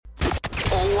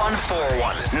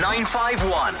0141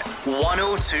 951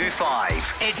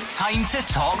 1025. It's time to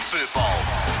talk football.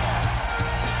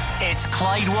 It's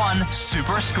Clyde One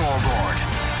Super Scoreboard.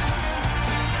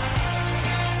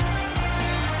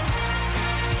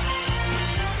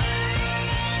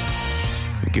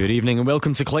 Good evening and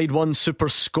welcome to Clyde One Super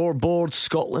Scoreboard.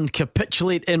 Scotland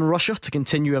capitulate in Russia to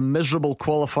continue a miserable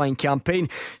qualifying campaign.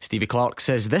 Stevie Clarke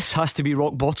says this has to be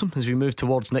rock bottom as we move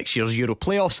towards next year's Euro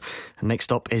playoffs. And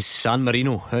next up is San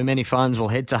Marino. How many fans will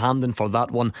head to Hampden for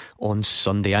that one on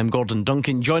Sunday? I'm Gordon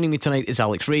Duncan. Joining me tonight is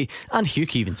Alex Ray and Hugh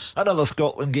Keevins. Another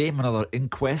Scotland game, another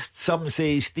inquest. Some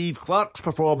say Steve Clarke's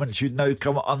performance should now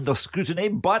come under scrutiny,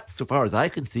 but so far as I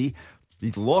can see,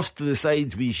 he's lost to the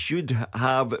sides we should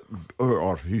have,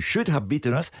 or who should have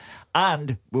beaten us,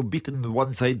 and we've beaten the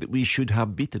one side that we should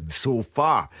have beaten so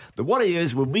far. The worry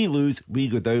is when we lose, we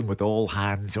go down with all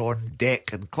hands on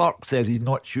deck. And Clarke says he's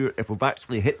not sure if we've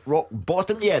actually hit rock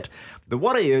bottom yet. The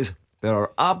worry is there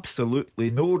are absolutely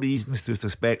no reasons to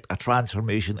suspect a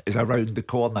transformation is around the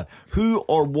corner. Who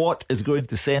or what is going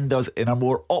to send us in a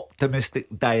more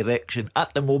optimistic direction?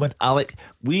 At the moment, Alec,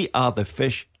 we are the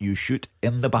fish you shoot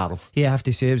in the barrel. Yeah, I have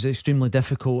to say it was an extremely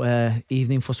difficult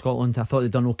evening for Scotland. I thought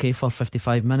they'd done okay for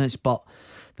 55 minutes, but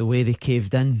the way they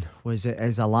caved in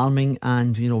is alarming.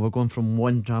 And we're going from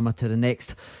one drama to the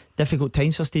next. Difficult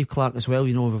times for Steve Clarke as well.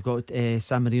 We've got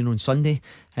San Marino on Sunday,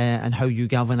 and how you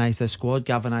galvanise the squad,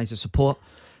 galvanise the support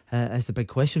is the big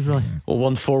question, really.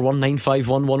 0141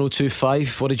 951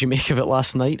 1025. What did you make of it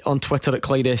last night? On Twitter at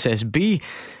Clyde SSB.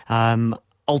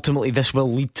 Ultimately this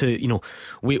will lead to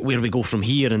where we go from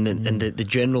here, and the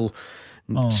general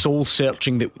soul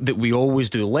searching that we always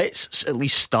do. Let's at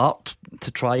least start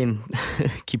to try and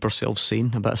keep ourselves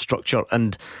sane, a bit of structure,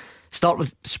 and start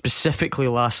with specifically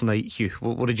last night. Hugh,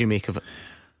 what did you make of it?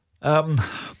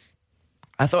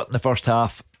 I thought in the first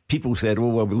half people said, oh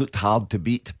well, we looked hard to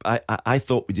beat. I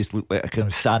thought we just looked like a kind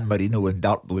of San Marino in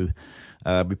dark blue.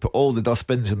 We put all the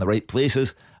dustbins in the right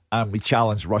places and we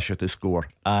challenged Russia to score,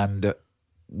 and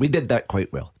we did that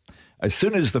quite well. As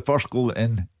soon as the first goal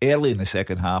in early in the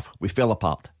second half, we fell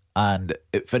apart and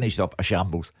it finished up a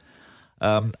shambles.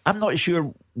 I'm not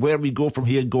sure where we go from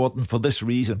here, Gordon, for this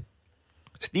reason.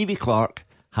 Stevie Clarke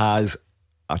has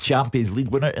a Champions League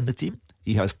winner in the team.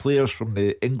 He has players from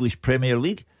the English Premier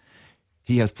League.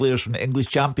 He has players from the English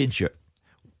Championship.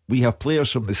 We have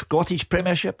players from the Scottish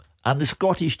Premiership and the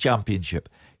Scottish Championship.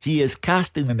 He is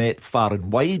casting the net far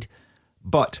and wide,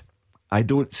 but I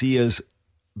don't see us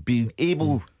being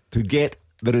able to get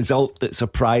the result that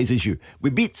surprises you.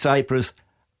 We beat Cyprus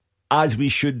as we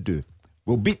should do.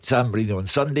 We'll beat San Marino on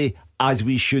Sunday as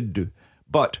we should do.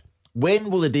 But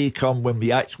when will the day come when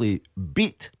we actually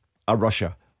beat a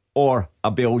Russia or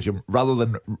a Belgium rather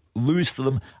than lose to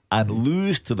them, and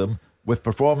lose to them with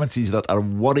performances that are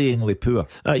worryingly poor?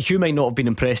 Hugh might not have been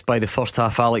impressed by the first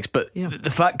half, Alex, but the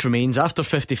fact remains, after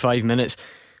 55 minutes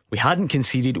we hadn't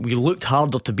conceded. We looked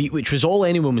harder to beat, which was all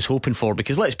anyone was hoping for,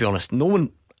 because let's be honest,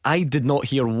 I did not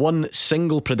hear one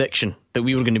single prediction that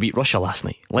we were going to beat Russia last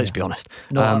night. Let's be honest.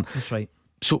 No, that's right.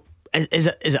 So is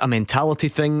it a mentality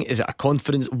thing? Is it a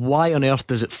confidence? Why on earth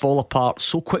does it fall apart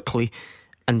so quickly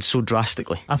and so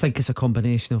drastically? I think it's a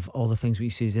combination of all the things we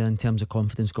see there in terms of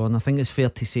confidence, Gordon. I think it's fair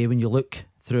to say when you look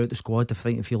throughout the squad, I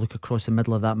think if you look across the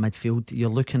middle of that midfield, you're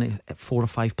looking at 4 or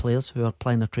 5 players who are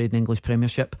playing their trade in English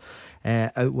Premiership,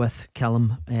 out with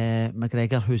Callum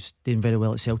McGregor, who's doing very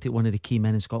well at Celtic, one of the key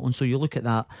men in Scotland. So you look at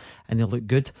that and they look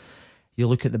good. You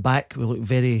look at the back, we look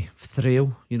very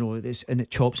frail, and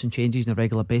it chops and changes on a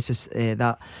regular basis. And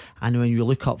when you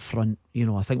look up front,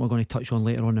 I think we're going to touch on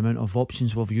later on the amount of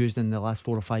options we've used in the last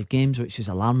 4 or 5 games, which is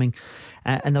alarming.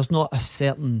 And there's not a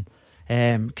certain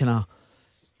kind of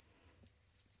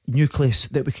nucleus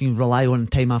that we can rely on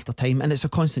time after time, and it's a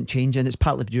constant change, and it's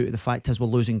partly due to the fact as we're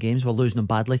losing games, we're losing them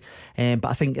badly, but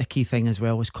I think a key thing as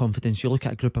well is confidence. You look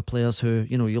at a group of players who,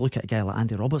 you look at a guy like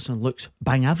Andy Robertson, looks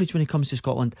bang average when he comes to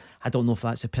Scotland. I don't know if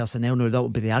that's the personnel. No, that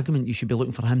would be the argument. You should be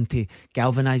looking for him to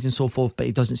galvanise and so forth, but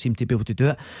he doesn't seem to be able to do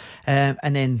it.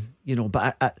 And then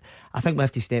but I think we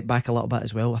have to step back a little bit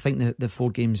as well. I think the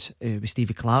 4 games with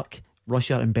Stevie Clarke,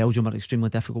 Russia and Belgium, are extremely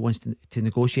difficult ones to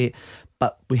negotiate,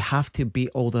 but we have to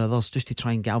beat all the others just to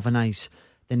try and galvanise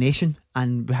the nation,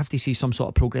 and we have to see some sort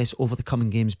of progress over the coming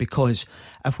games, because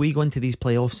if we go into these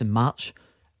playoffs in March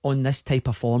on this type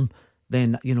of form,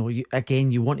 then you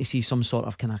want to see some sort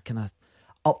of kind of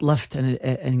uplift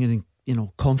and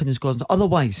confidence goes.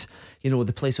 Otherwise,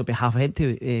 the place will be half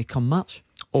empty come March.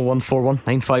 0141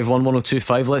 951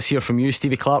 1025. Let's hear from you.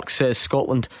 Stevie Clarke says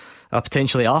Scotland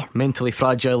potentially are mentally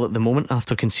fragile at the moment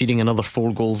after conceding another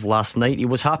 4 goals last night. He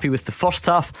was happy with the first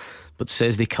half, but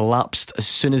says they collapsed as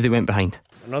soon as they went behind.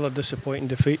 Another disappointing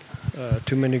defeat.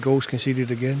 Too many goals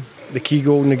conceded again. The key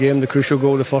goal in the game, the crucial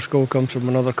goal, the first goal comes from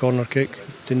another corner kick.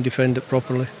 Didn't defend it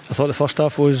properly. I thought the first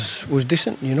half was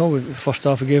decent. The first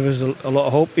half gave us a lot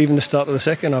of hope. Even the start of the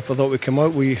second half, I thought we'd come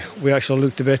out. We actually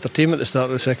looked the better team at the start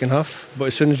of the second half. But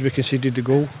as soon as we conceded the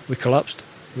goal, we collapsed.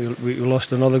 We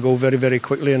lost another goal very, very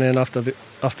quickly, and then after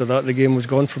that the game was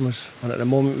gone from us. And at the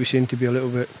moment we seemed to be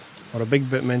a big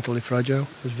bit mentally fragile.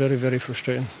 It was very, very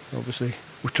frustrating. Obviously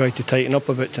we tried to tighten up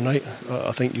a bit tonight.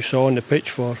 I think you saw on the pitch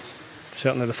for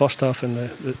certainly the first half and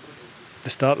the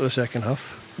start of the second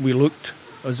half, we looked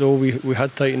as though we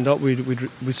had tightened up,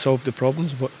 we'd solved the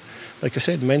problems, but like I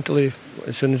said, mentally,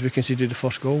 as soon as we conceded the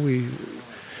first goal, we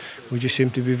just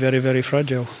seemed to be very, very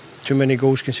fragile. Too many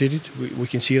goals conceded. We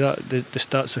can see that. The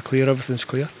stats are clear, everything's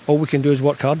clear. All we can do is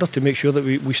work harder to make sure that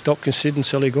we stop conceding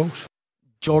silly goals.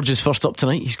 George is first up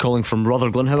tonight. He's calling from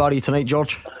Rutherglen. How are you tonight,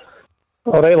 George?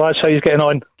 Alright lads, how are you getting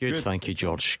on? Good, thank you,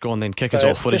 George. Go on then, kick us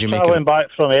off. What did you make of it? I'm back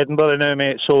from Edinburgh now,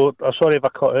 mate, so I'm sorry if I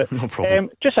cut it. No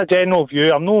problem. Just a general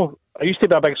view. I used to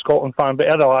be a big Scotland fan,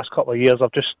 but in the last couple of years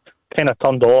I've just kind of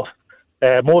turned off.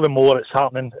 More and more it's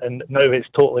happening, and now it's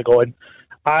totally gone.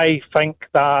 I think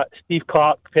that Steve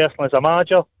Clarke, personally as a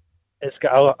manager, has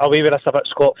got away with us a bit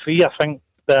scot-free. I think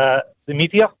the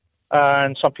media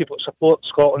and some people that support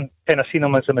Scotland kind of seen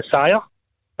him as a messiah,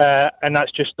 and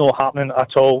that's just not happening at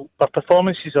all. Their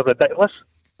performances are ridiculous.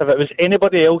 If it was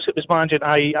anybody else that was managing,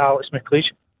 i.e. Alex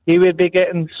McLeish, he would be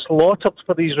getting slaughtered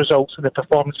for these results and the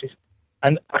performances.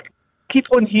 And I keep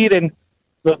on hearing,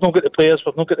 we've not got the players.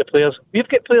 We've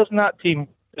got players in that team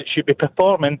that should be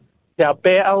performing to a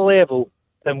better level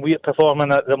than we're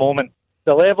performing at the moment.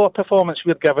 The level of performance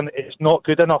we're given is not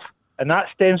good enough, and that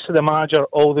stems to the manager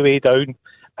all the way down.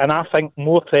 And I think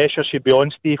more pressure should be on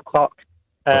Steve Clarke,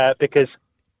 because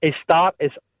his start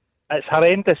it's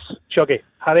horrendous, Chuggy,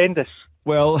 horrendous.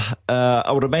 Well,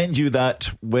 I'll remind you that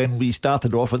when we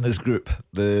started off in this group,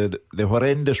 the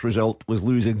horrendous result was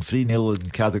losing 3-0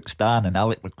 in Kazakhstan, and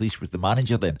Alex McLeish was the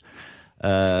manager then.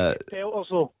 Pelters,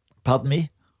 though. Pardon me?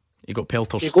 You got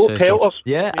pelters. You got pelters.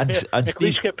 Yeah, and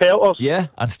Steve got pelters. Yeah,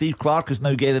 and Steve Clarke is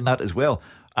now getting that as well.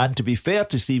 And to be fair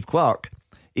to Steve Clarke,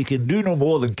 he can do no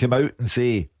more than come out and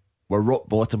say we're rock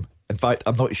bottom. In fact,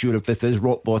 I'm not sure if this is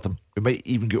rock bottom. We might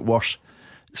even get worse.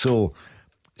 So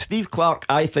Steve Clarke,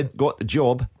 I think, got the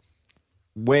job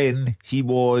when he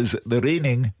was the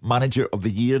reigning manager of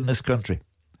the year in this country.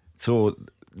 So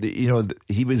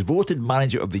he was voted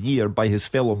manager of the year by his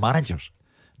fellow managers,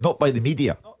 not by the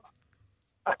media.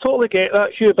 I totally get that,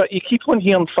 Hugh, but you keep on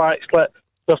hearing facts like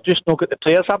they've just not got the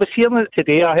players. I was hearing it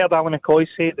today. I heard Alan McCoy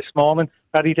say it this morning.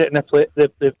 I read it in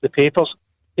the papers.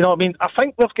 You know what I mean? I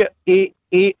think we've got eight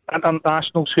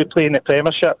internationals who play in the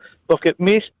Premiership. We've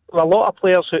got a lot of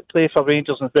players who play for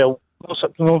Rangers as well. Not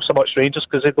so much Rangers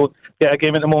because they don't get a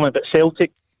game at the moment, but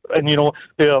Celtic, and who are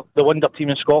the wonder team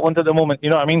in Scotland at the moment. You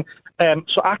know what I mean?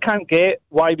 So I can't get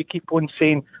why we keep on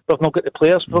saying we've not got the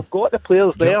players. We've got the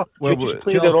players there. We just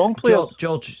play the wrong players.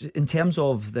 George, in terms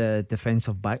of the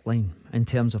defensive backline, in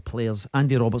terms of players,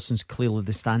 Andy Robertson's clearly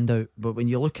the standout. But when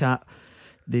you look at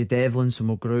the Devlins and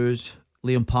McGrews,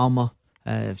 Liam Palmer,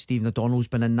 Stephen O'Donnell's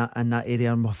been in that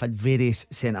area, and we've had various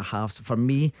centre halves. For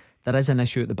me, there is an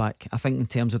issue at the back. I think in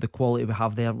terms of the quality we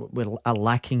have there, we're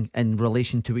lacking in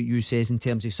relation to what you says in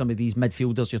terms of some of these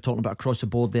midfielders you're talking about across the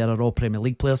board. There are all Premier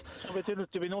League players.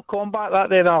 Do we not combat that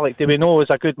then, Alec? Do we know as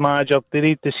a good manager,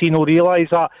 does he not realise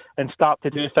that and start to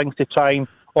do things to try and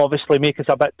obviously make us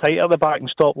a bit tighter at the back and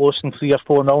stop losing 3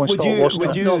 or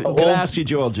 4-0 Can I ask you,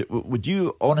 George, would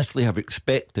you honestly have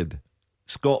expected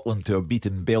Scotland to have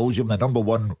beaten Belgium, the number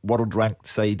one world-ranked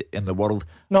side in the world?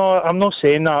 No, I'm not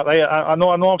saying that. Right? I know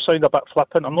I'm sounding a bit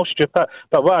flippant. I'm not stupid.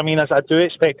 But what I mean is I do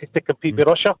expect us to compete with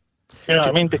Russia. You know what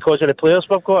I mean? Because of the players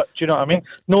we've got. Do you know what I mean?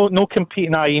 No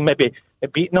competing, i.e. maybe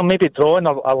beating them, maybe drawing,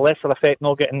 or lesser effect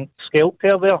not getting scalped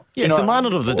there. Yeah, it's the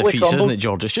manner of the defeats, isn't it,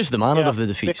 George? It's just the manner of the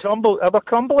defeats. We're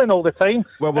crumbling all the time.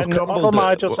 Well, we've crumbled. Other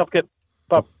managers have got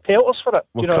pelters for it.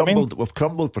 Do you know what I mean? We've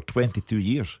crumbled for 22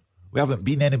 years. We haven't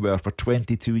been anywhere for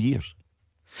 22 years.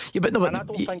 Yeah, but and I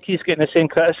don't think he's getting the same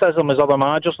criticism as other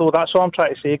managers, though. That's all I'm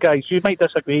trying to say, guys. You might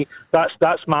disagree. That's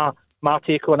my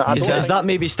take on it. Is that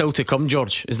maybe still to come,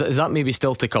 George? Is that maybe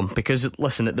still to come? Because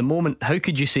listen, at the moment, how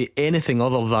could you say anything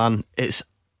other than it's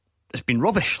been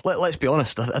rubbish? Let's be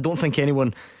honest. I don't think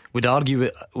anyone would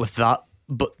argue with that.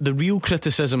 But the real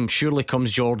criticism surely comes,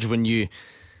 George, when you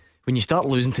start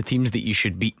losing to teams that you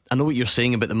should beat. I know what you're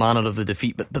saying about the manner of the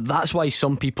defeat, but that's why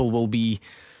some people will be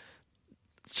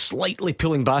slightly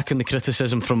pulling back on the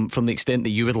criticism from the extent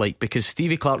that you would like, because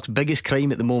Stevie Clarke's biggest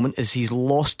crime at the moment is he's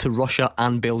lost to Russia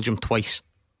and Belgium twice.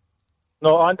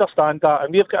 No, I understand that,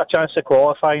 and we've got a chance of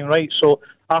qualifying, right? So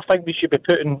I think we should be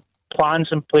putting plans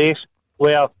in place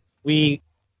where we,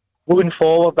 moving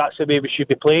forward, that's the way we should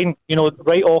be playing.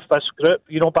 Right off this group,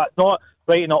 but not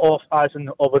writing it off as in,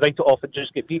 we write it off and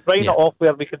just get beat. Writing it off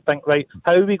where we can think, right,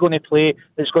 how are we going to play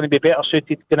that's going to be better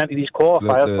suited going into these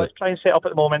qualifiers? Let's try and set up at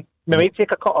the moment. We might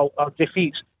take a couple of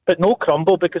defeats, but no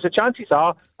crumble, because the chances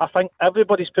are, I think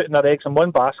everybody's putting their eggs in one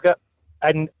basket,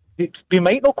 and we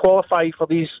might not qualify for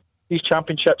these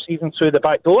championships even through the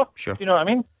back door. Sure. You know what I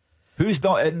mean? Who's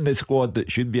not in the squad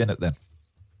that should be in it then?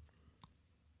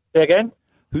 Say again?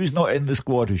 Who's not in the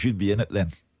squad who should be in it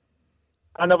then?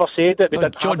 I never said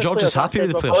it. George is happy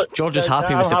with the players. George is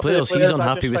happy with the players. He's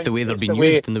unhappy with the way they're being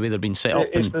used and the way they're being set up.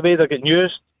 It's the way they're getting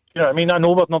used. You know what I mean? I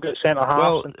know we've not got centre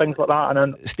halves and things like that,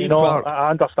 and Steve Clarke, I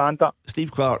understand that.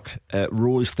 Steve Clarke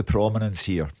rose to prominence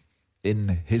here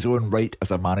in his own right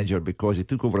as a manager because he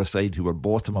took over a side who were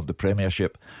bottom of the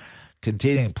Premiership,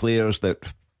 containing players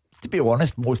that, to be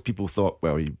honest, most people thought,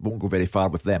 well, he won't go very far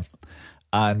with them,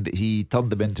 and he turned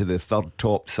them into the third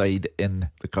top side in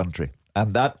the country,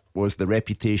 and that was the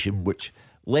reputation which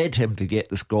led him to get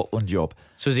the Scotland job.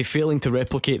 So is he failing to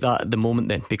replicate that at the moment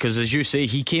then? Because as you say,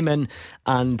 he came in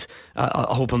and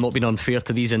I hope I'm not being unfair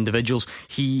to these individuals,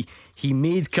 he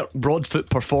made Kirk Broadfoot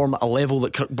perform at a level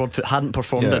that Kirk Broadfoot hadn't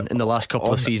performed in the last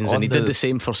couple of seasons, and he did the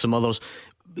same for some others.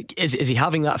 Is he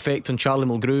having that effect on Charlie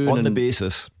Mulgrew? On the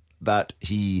basis that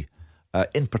he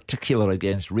in particular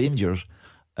against Rangers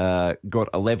got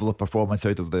a level of performance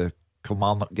out of the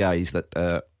Kilmarnock guys that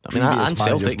previous managers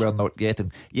Celtic were not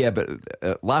getting. Yeah, but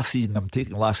last season, I'm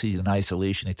taking last season in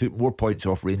isolation, he took more points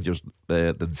off Rangers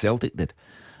than Celtic did.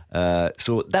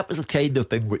 So that was the kind of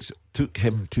thing which took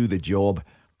him to the job.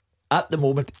 At the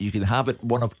moment, you can have it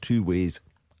one of two ways.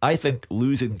 I think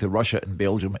losing to Russia and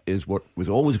Belgium is what was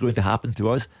always going to happen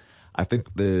to us. I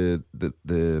think the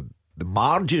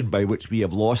margin by which we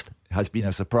have lost has been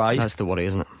a surprise. That's the worry,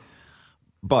 isn't it?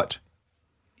 But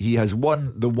he has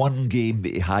won the one game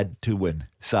that he had to win,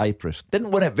 Cyprus. Didn't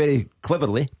win it very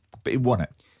cleverly, but he won it.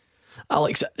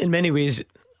 Alex, in many ways,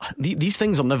 these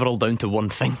things are never all down to one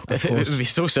thing. It would be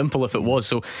so simple if it was.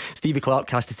 So Stevie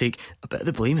Clarke has to take a bit of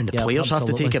the blame, and the players have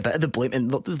to take a bit of the blame, and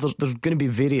there's going to be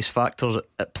various factors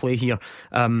at play here.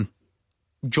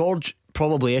 George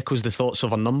probably echoes the thoughts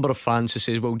of a number of fans who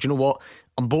says, well, do you know what,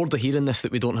 I'm bored of hearing this,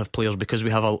 that we don't have players, because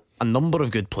we have a number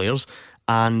of good players,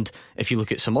 and if you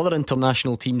look at some other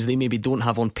international teams, they maybe don't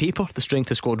have on paper the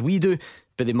strength of squad we do,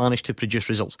 but they manage to produce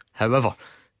results. However,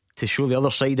 to show the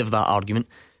other side of that argument,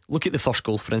 look at the first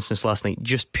goal, for instance, last night.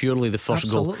 Just purely the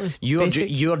first goal.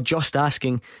 You're just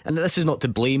asking, and this is not to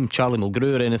blame Charlie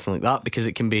Mulgrew or anything like that, because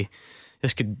it can be,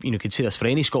 this could say this for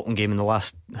any Scotland game in the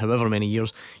last however many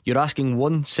years. You're asking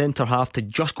one centre half to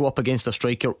just go up against a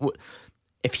striker.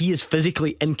 If he is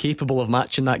physically incapable of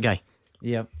matching that guy,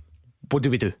 what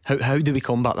do we do? How do we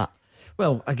combat that?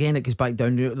 Well, again, it goes back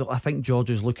down to, look, I think George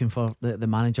is looking for the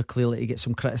manager clearly to get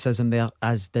some criticism there,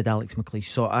 as did Alex McLeish.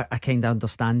 So I kind of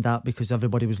understand that, because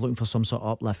everybody was looking for some sort of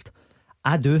uplift.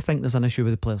 I do think there's an issue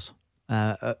with the players.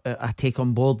 I take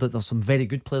on board that there's some very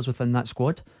good players within that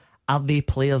squad. Are they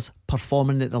players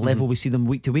performing at the level we see them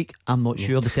week to week? I'm not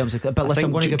sure the terms of, but listen,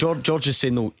 I'm going to George is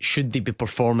saying, though, should they be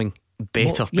performing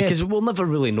better? Because we'll never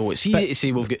really know. It's easy to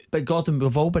say we've got. But Gordon,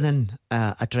 we've all been in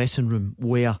a dressing room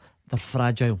where they're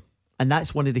fragile, and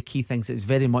that's one of the key things that's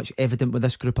very much evident with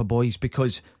this group of boys,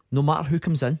 because no matter who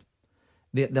comes in,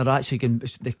 they're actually going.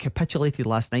 They capitulated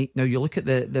last night. Now you look at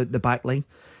the back line,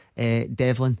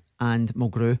 Devlin and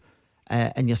Mulgrew,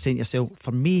 and you're saying to yourself,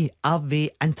 for me, are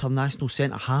they international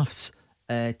centre halves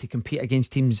to compete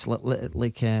against teams like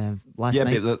last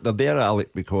night? Yeah, but they're there,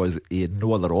 Alec, because he had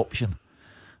no other option,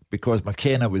 because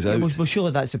McKenna was out. Well,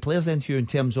 surely that's the players then, Hugh, in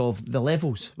terms of the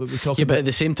levels we're talking about. But at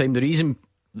the same time, the reason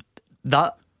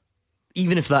that,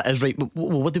 even if that is right,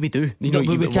 what do we do? We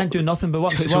can't do nothing. But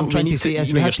what I'm trying to say is,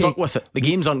 you're stuck with it. The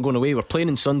games aren't going away. We're playing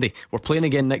on Sunday. We're playing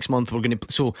again next month. We're going to.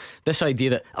 So this idea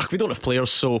that we don't have players,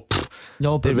 so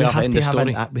no, but we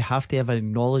have to have an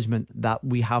acknowledgement that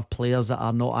we have players that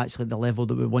are not actually at the level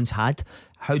that we once had.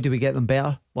 How do we get them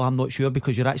better? Well, I'm not sure,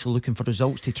 because you're actually looking for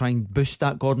results to try and boost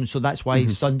that, Gordon. So that's why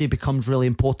Sunday becomes really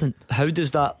important. How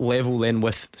does that level then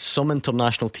with some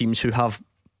international teams who have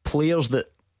players that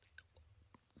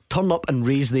turn up and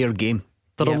raise their game?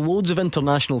 There are loads of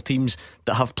international teams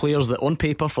that have players that on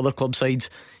paper for their club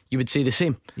sides you would say the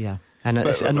same. And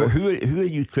who are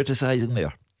you criticising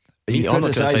there? Are you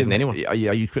criticising anyone? Are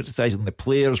you criticising the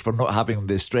players for not having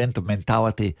the strength of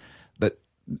mentality that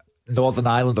Northern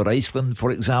Ireland or Iceland,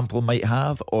 for example, might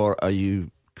have? Or are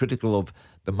you critical of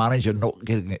the manager not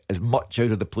getting as much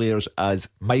out of the players as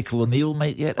Michael O'Neill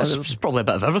might get? It's probably a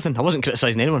bit of everything. I wasn't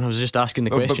criticising anyone, I was just asking the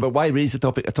question. But why raise the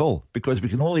topic at all? Because we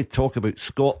can only talk about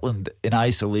Scotland in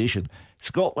isolation.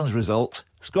 Scotland's results,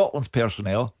 Scotland's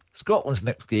personnel, Scotland's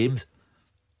next games.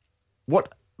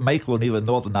 What Michael O'Neill in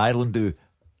Northern Ireland do?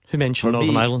 Who mentioned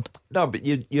Northern Ireland? No, but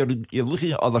you're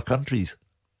looking at other countries.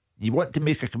 You want to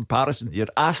make a comparison. You're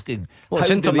asking, well, how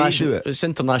do they do it? It's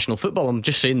international football. I'm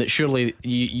just saying that surely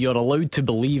you're allowed to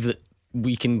believe that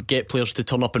we can get players to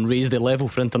turn up and raise their level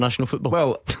for international football.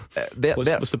 Well,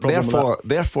 what's the problem with that?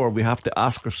 Therefore, we have to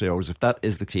ask ourselves, if that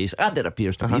is the case, and it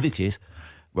appears to be the case,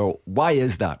 well, why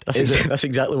is that? That's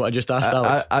exactly what I just asked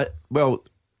Alex. Well,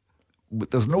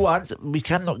 there's no answer. We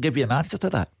cannot give you an answer to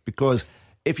that, because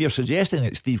if you're suggesting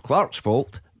it's Steve Clarke's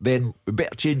fault, then we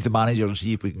better change the manager and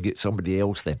see if we can get somebody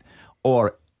else then.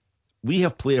 Or we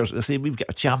have players, I say we've got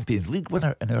a Champions League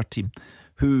winner in our team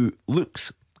who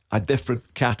looks a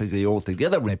different category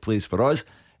altogether when he plays for us.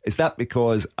 Is that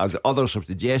because, as others have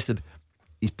suggested,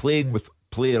 he's playing with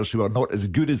players who are not as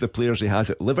good as the players he has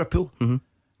at Liverpool?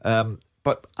 Mm-hmm.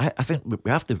 But I think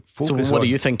we have to focus on... So what do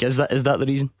you think? Is that the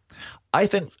reason? I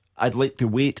think I'd like to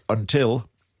wait until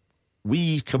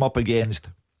we come up against,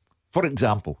 for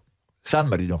example, San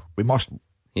Marino. We must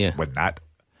win that.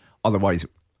 Otherwise,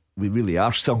 we really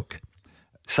are sunk.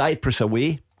 Cyprus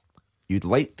away, you'd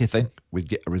like to think we'd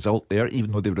get a result there,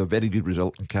 even though they were a very good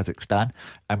result in Kazakhstan.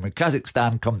 And when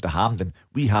Kazakhstan come to Hampden,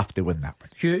 we have to win that one.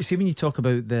 Hugh, see, when you talk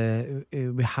about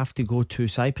we have to go to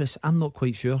Cyprus, I'm not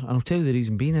quite sure, and I'll tell you the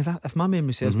reason being is that if my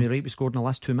memory serves me right, we scored in the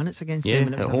last 2 minutes against them,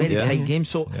 and it was a very tight game.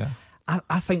 So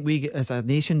I think we, as a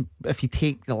nation, if you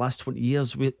take the last 20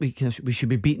 years, we should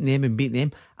be beating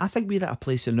them. I think we're at a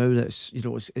place now that's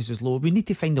is as low. We need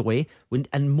to find a way,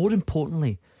 and more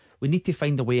importantly, we need to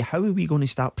find a way. How are we going to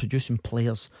start producing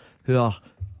players who are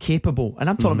capable? And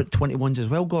I'm talking about 21s as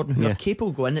well, Gordon, who are capable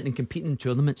of going in and competing in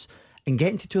tournaments and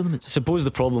getting to tournaments. I suppose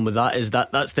the problem with that is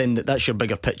that's your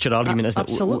bigger picture argument, isn't it?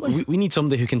 Absolutely. We need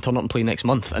somebody who can turn up and play next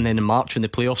month, and then in March when the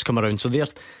playoffs come around. So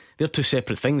they're two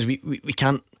separate things. We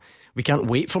can't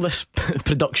wait for this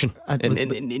production.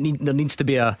 There needs to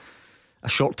be a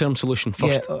short-term solution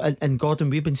first. Yeah, and Gordon,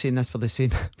 we've been saying this for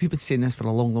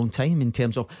a long time, in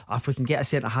terms of if we can get a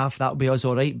centre half, that'll be us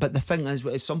all right. But the thing is,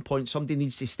 at some point somebody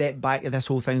needs to step back at this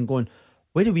whole thing and going,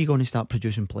 where are we going to start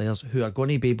producing players who are going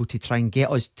to be able to try and get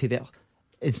us to there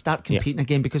and start competing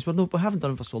again, because we haven't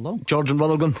done it for so long. George and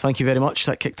Rutherglen, thank you very much.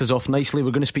 That kicked us off nicely. We're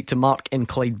going to speak to Mark in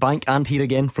Clydebank and hear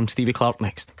again from Stevie Clarke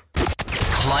next.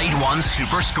 Clyde One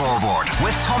Super Scoreboard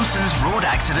with Thompson's Road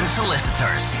Accident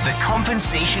Solicitors. The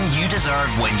compensation you deserve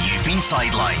when you've been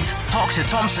sidelined. Talk to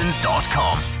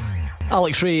Thompsons.com.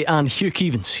 Alex Ray and Hugh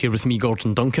Keevins here with me,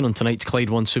 Gordon Duncan, on tonight's Clyde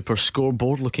One Super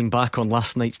Scoreboard, looking back on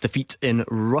last night's defeat in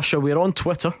Russia. We're on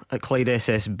Twitter at Clyde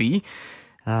SSB.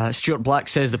 Stuart Black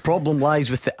says the problem lies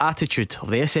with the attitude of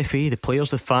the SFA, the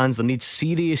players, the fans. There needs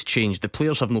serious change. The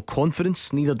players have no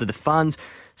confidence, neither do the fans.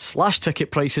 Slash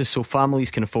ticket prices so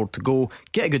families can afford to go.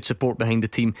 Get a good support behind the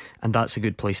team, and that's a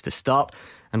good place to start.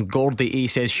 And Gordy A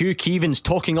says Hugh Keevins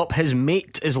talking up his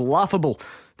mate is laughable.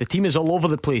 The team is all over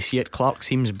the place, yet Clarke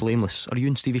seems blameless. Are you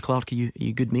and Stevie Clarke, are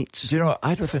you good mates? Do you know,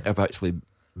 I don't think I've actually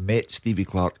met Stevie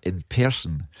Clarke in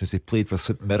person since he played for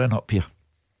St Mirren up here.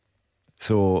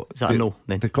 So is that a no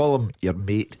then? To call him your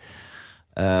mate,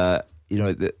 that's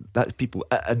people.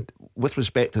 And with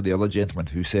respect to the other gentleman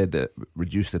who said that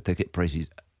reduce the ticket prices,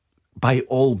 by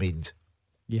all means,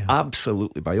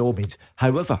 absolutely, by all means.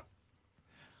 However,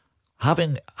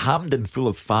 having Hampden full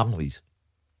of families,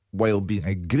 while being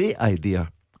a great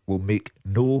idea, will make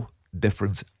no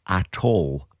difference at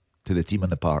all to the team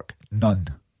in the park. None.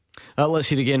 Let's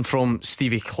hear again from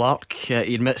Stevie Clarke.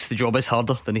 He admits the job is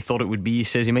harder than he thought it would be. He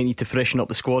says he might need to freshen up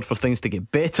the squad for things to get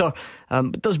better,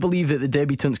 but does believe that the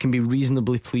debutants can be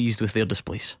reasonably pleased with their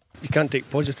displays. You can't take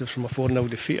positives from a 4-0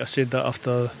 defeat. I said that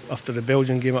after the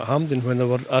Belgian game at Hampden, when there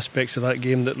were aspects of that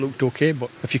game that looked okay, but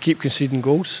if you keep conceding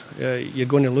goals, you're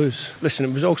going to lose. Listen,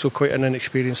 it was also quite an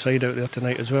inexperienced side out there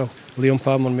tonight as well. Liam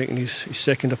Palmer making his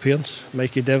second appearance,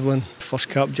 Mikey Devlin first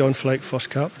cap, John Fleck first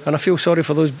cap, and I feel sorry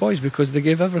for those boys because they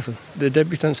gave everything. The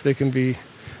debutants, they can be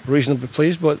reasonably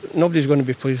pleased, but nobody's going to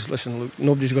be pleased. Listen, look,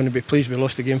 nobody's going to be pleased we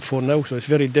lost the game 4-0, so it's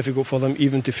very difficult for them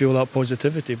even to feel that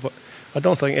positivity. But I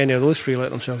don't think any of those three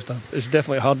let themselves down. It's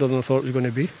definitely harder than I thought it was going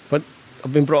to be, but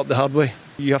I've been brought up the hard way.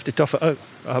 You have to tough it out.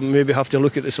 I maybe have to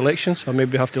look at the selections. I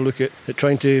maybe have to look at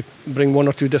trying to bring one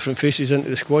or two different faces into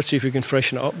the squad, see if we can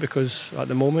freshen it up, because at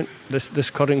the moment this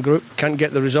current group can't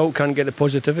get the result, can't get the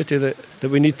positivity that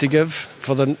we need to give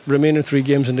for the remaining 3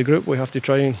 games in the group. We have to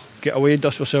try and get away,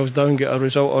 dust ourselves down, get a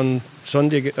result on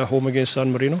Sunday, get a home against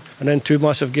San Marino, and then 2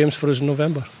 massive games for us in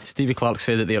November. Stevie Clarke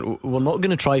said it there. We're not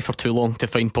going to try for too long to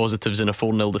find positives in a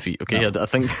 4-0 defeat. Okay, no. I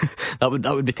think that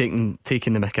would be taking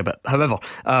the mick a bit. However,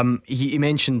 he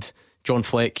mentioned John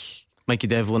Fleck, Mikey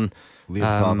Devlin,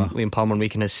 Liam Palmer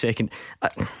making his second.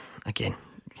 Again,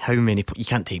 how many? You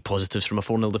can't take positives from a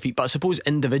 4-0 defeat. But I suppose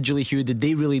individually, Hugh, did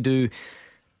they really do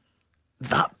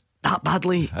that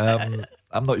badly?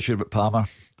 I'm not sure about Palmer.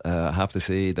 I have to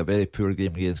say, the very poor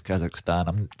game against Kazakhstan,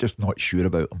 I'm just not sure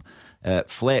about him.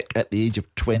 Fleck, at the age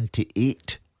of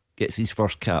 28, gets his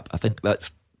first cap. I think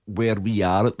that's where we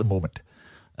are at the moment.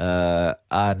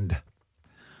 And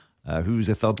who's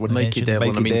the third one? Mikey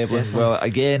Devlin. Mikey Devlin. Well,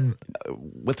 again,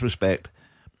 with respect,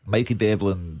 Mikey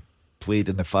Devlin played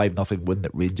in the 5-0 win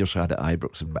that Rangers had at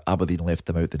Ibrox, and Aberdeen left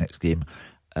them out the next game.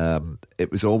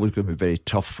 It was always going to be very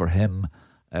tough for him.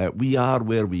 We are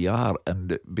where we are,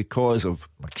 and because of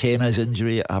McKenna's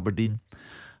injury at Aberdeen,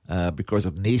 because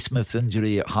of Naismith's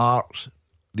injury at Hearts,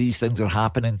 these things are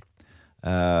happening.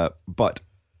 But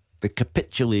the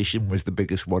capitulation was the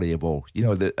biggest worry of all. You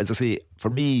know, as I say, for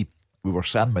me, we were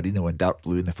San Marino and dark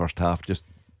blue in the first half. Just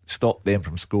stopped them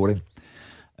from scoring.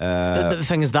 The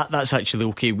thing is that's actually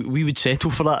okay. We would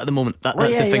settle for that at the moment.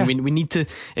 That's the thing. Yeah. We need to.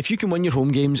 If you can win your home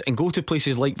games and go to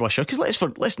places like Russia, because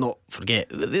let's not forget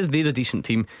they're a decent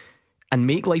team, and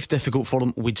make life difficult for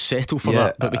them, we'd settle for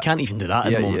that. But we can't even do that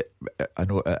at the moment. Yeah. I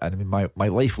know. I mean, my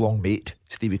lifelong mate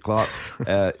Stevie Clarke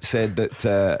said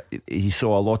that he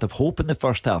saw a lot of hope in the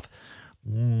first half.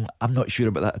 I'm not sure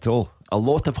about that at all. A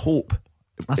lot of hope.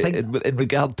 I think in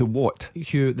regard to what,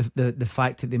 Hugh, the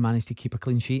fact that they managed to keep a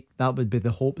clean sheet, that would be the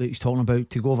hope that he's talking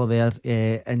about, to go over there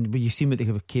and when you see what they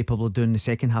were capable of doing in the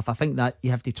second half. I think that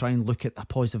you have to try and look at a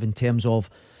positive in terms of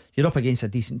you're up against a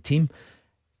decent team,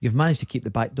 you've managed to keep the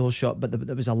back door shut, but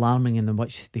it was alarming in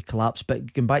which they collapsed.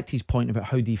 But going back to his point about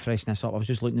how do you freshen this up, I was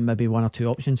just looking at maybe one or two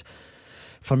options.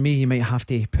 For me, you might have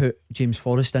to put James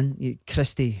Forrest in.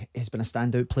 Christie has been a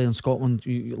standout player in Scotland.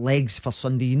 Legs for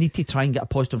Sunday. You need to try and get a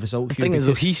positive result. The thing is,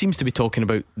 though, he seems to be talking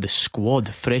about the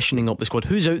squad, freshening up the squad.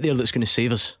 Who's out there that's going to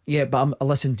save us? Yeah, but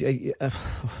listen,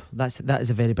 that is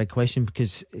a very big question,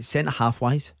 because centre half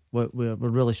wise, we're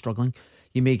really struggling.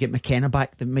 You may get McKenna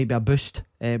back. That may be a boost.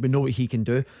 We know what he can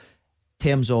do. In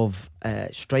terms of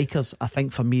strikers, I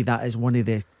think for me that is one of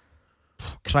the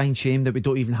crying shame that we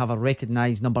don't even have a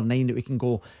recognised number 9 that we can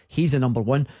go, he's a number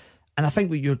 1. And I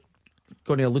think what you're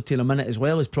going to allude to in a minute as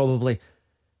well is probably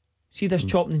see this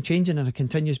chopping and changing on a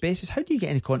continuous basis. How do you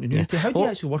get any continuity? How do you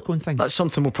actually work on things? That's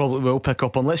something we'll probably will pick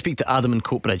up on. Let's speak to Adam in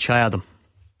Coatbridge. Hi, Adam.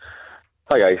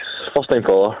 Hi guys, first time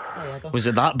caller. Was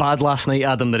it that bad last night,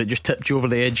 Adam, that it just tipped you over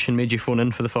the edge and made you phone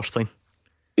in for the first time?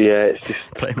 Yeah, it's just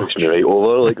puts me right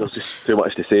over. Like, there's just too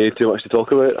much to say, too much to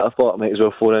talk about. I thought I might as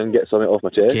well phone in and get something off my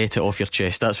chest. Get it off your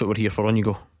chest, that's what we're here for. On you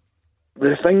go.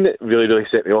 The thing that really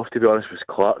set me off, to be honest, was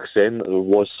Clark saying that there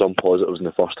was some positives in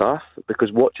the first half,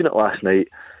 because watching it last night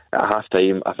at half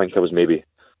time, I think I was maybe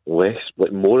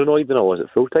more annoyed than I was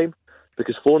at full time,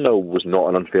 because 4-0 was not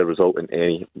an unfair result in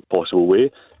any possible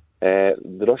way.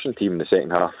 The Russian team in the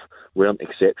second half weren't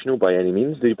exceptional by any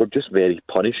means. They were just very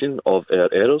punishing of our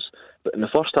errors. But in the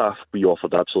first half, we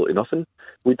offered absolutely nothing.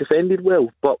 We defended well,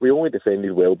 but we only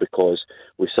defended well because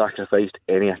we sacrificed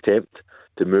any attempt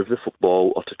to move the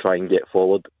football or to try and get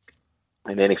forward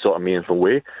in any sort of meaningful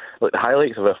way. Like, the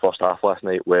highlights of our first half last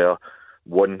night were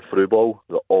one through ball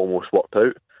that almost worked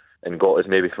out and got us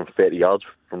maybe from 30 yards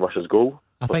from Russia's goal.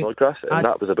 I think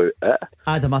that was about it.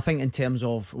 Adam, I think in terms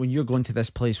of when you're going to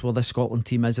this place where the Scotland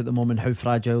team is at the moment, how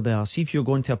fragile they are, see if you're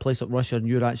going to a place like Russia and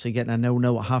you're actually getting a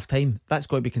 0-0 at half time, that's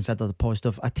got to be considered a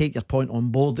positive. I take your point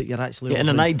on board that you're actually in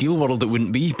an ideal world it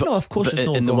wouldn't be, but no, of course it's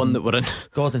not. In the one that we're in,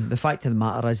 Gordon, the fact of the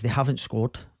matter is they haven't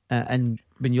scored, and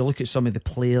when you look at some of the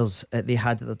players they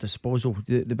had at their disposal,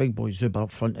 the big boy Zuber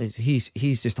up front, he's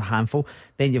just a handful.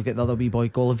 Then you've got the other wee boy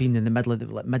Golovin in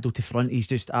the middle to front. He's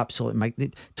just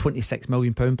absolutely £26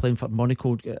 million playing for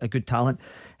Monaco, a good talent.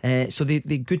 So they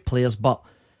good players. But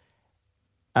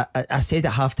I said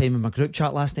at half time in my group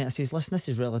chat last night, I says, listen, this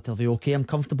is relatively okay, I'm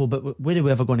comfortable, but where are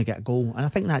we ever going to get a goal? And I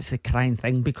think that's the crying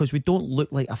thing, because we don't look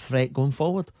like a threat going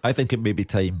forward. I think it may be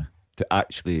time to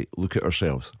actually look at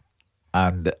ourselves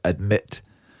and admit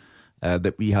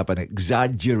that we have an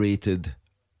exaggerated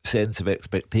sense of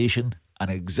expectation, an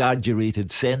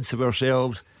exaggerated sense of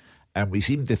ourselves, and we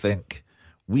seem to think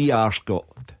we are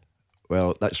Scotland.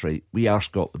 Well, that's right, we are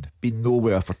Scotland. Been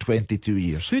nowhere for 22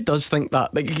 years. Who does think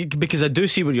that? Because I do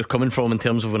see where you're coming from in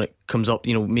terms of when it comes up,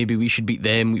 you know, maybe we should beat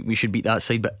them, we should beat that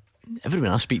side, but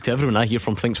everyone I speak to, everyone I hear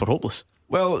from thinks we're hopeless.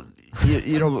 Well,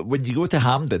 you know, when you go to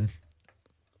Hampden,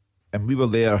 and we were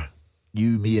there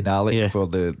you, me, and Alec for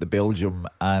the Belgium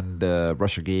and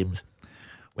Russia games.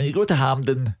 When you go to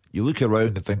Hampden, you look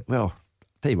around and think, well,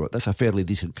 tell you what, that's a fairly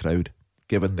decent crowd,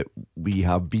 given that we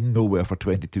have been nowhere for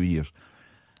 22 years.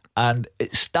 And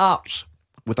it starts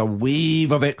with a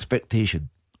wave of expectation.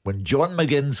 When John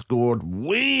McGinn scored,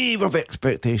 wave of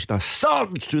expectation, a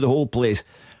surge through the whole place,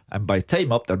 and by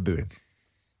time up, they're booing.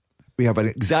 We have an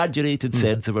exaggerated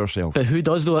sense of ourselves. But who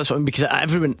does though? That's what I mean, because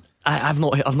everyone, I've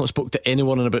not spoke to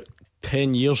anyone in about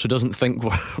 10 years who doesn't think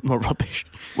we're rubbish.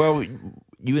 Well,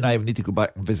 you and I need to go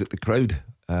back and visit the crowd.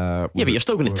 But you're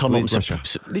still going to turn up.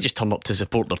 They just turn up to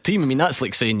support their team. I mean, that's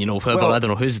like saying, whoever, I don't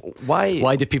know who's.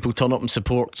 Why do people turn up and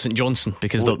support St Johnstone?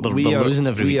 Because they're losing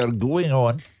every week. We are going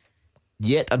on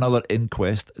yet another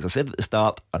inquest. As I said at the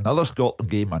start, another Scotland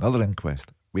game, another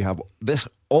inquest. We have this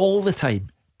all the time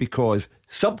because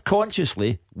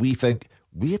subconsciously we think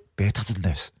we're better than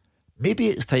this. Maybe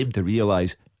it's time to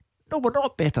realise, no, we're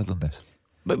not better than this.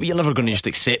 But you're never going to just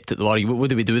accept it though, are you? What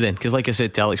do we do then? Because like I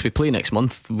said to Alex, we play next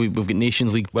month. We've got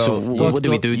Nations League. So what do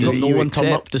we do? Does no one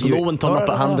turn up? Does no one turn up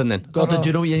at Hampden then? Gordon, do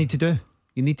you know what you need to do?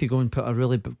 You need to go and put a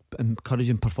really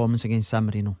encouraging performance against San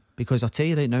Marino. Because I'll tell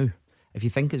you right now, if you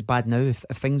think it's bad now, if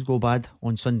things go bad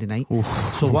on Sunday night.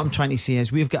 So what I'm trying to say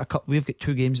is we've got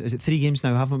 2 games. Is it 3 games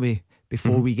now, haven't we?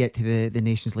 Before we get to the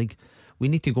Nations League, we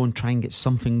need to go and try and get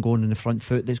something going in the front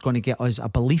foot that's going to get us a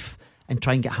belief and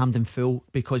try and get Hampden full,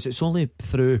 because it's only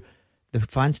through the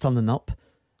fans turning up,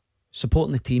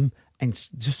 supporting the team, and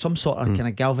just some sort of kind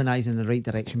of galvanising in the right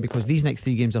direction, because these next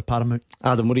 3 games are paramount.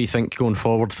 Adam, what do you think going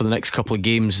forward for the next couple of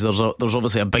games? There's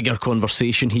obviously a bigger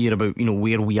conversation here about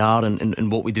where we are and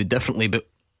what we do differently, but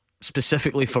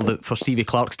specifically for Stevie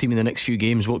Clarke's team in the next few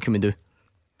games, what can we do?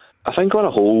 I think on a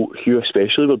whole, Hugh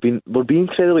especially, we're being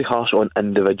fairly harsh on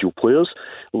individual players.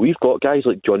 We've got guys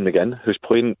like John McGinn, who's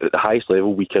playing at the highest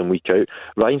level week in, week out.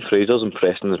 Ryan Fraser's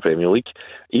impressed in the Premier League.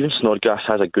 Even Snodgrass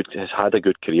has had a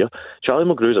good career. Charlie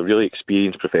Mulgrew's a really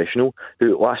experienced professional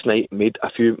who last night made a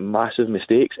few massive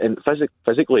mistakes. And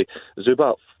physically,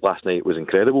 Zuba last night was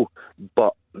incredible.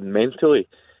 But mentally,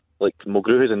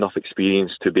 Mulgrew has enough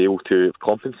experience to be able to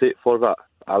compensate for that,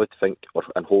 I would think,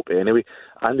 and hope anyway.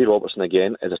 Andy Robertson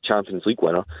again is a Champions League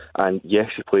winner, and yes,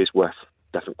 he plays with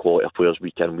different quality of players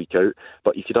week in, week out,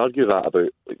 but you could argue that about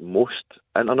most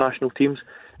international teams,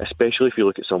 especially if you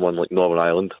look at someone like Northern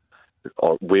Ireland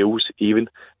or Wales even,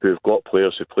 who have got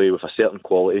players who play with a certain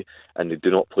quality and they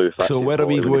do not play with that. So where are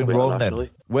we going wrong then?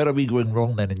 Where are we going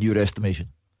wrong then in your estimation?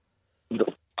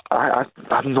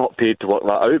 I'm not paid to work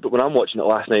that out, but when I'm watching it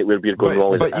last night, where we're going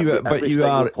wrong.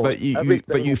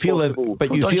 You feel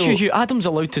Adam's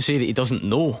allowed to say that he doesn't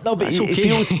know. No, but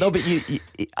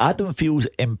Adam feels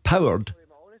empowered.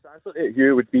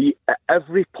 You would be at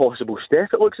every possible step.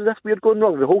 It looks as if we're going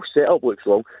wrong. The whole setup looks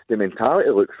wrong. The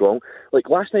mentality looks wrong. Like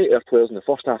last night, our players in the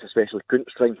first half especially couldn't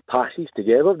string passes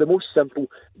together. The most simple,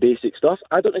 basic stuff.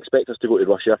 I don't expect us to go to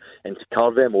Russia and to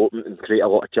carve them open and create a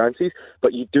lot of chances,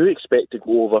 but you do expect to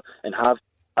go over and have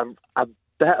a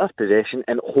bit of possession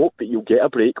and hope that you'll get a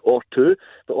break or two.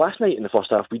 But last night in the first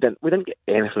half, we didn't get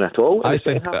anything at all. I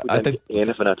think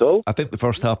anything at all. I think the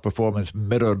first half performance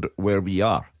mirrored where we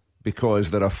are, because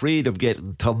they're afraid of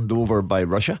getting turned over by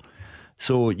Russia.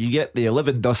 So you get the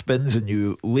 11 dustbins and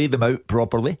you lay them out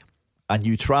properly, and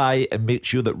you try and make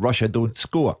sure that Russia don't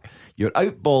score. Your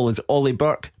out ball is Ollie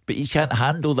Burke, but he can't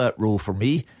handle that role for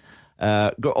me.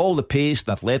 Got all the pace and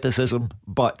athleticism,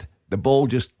 but the ball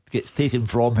just gets taken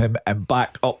from him and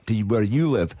back up to where you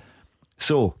live.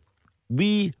 So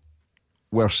we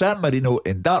were San Marino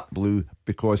in dark blue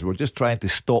because we're just trying to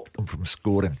stop them from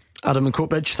scoring. Adam and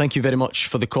Coatbridge, thank you very much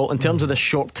for the call. In terms of this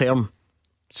short-term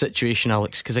situation,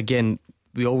 Alex, because again,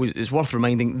 it's worth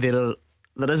reminding there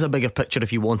is a bigger picture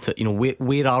if you want it.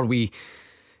 Where are we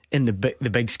in the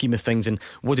big scheme of things, and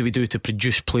what do we do to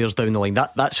produce players down the line?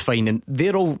 That's fine, and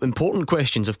they're all important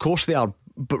questions, of course they are.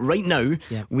 But right now,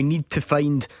 we need to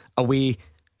find a way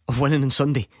of winning on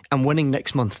Sunday and winning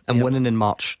next month and winning in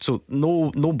March. So no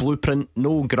blueprint,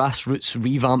 no grassroots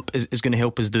revamp is going to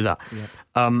help us do that.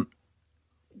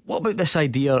 What about this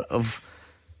idea of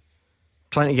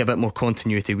trying to get a bit more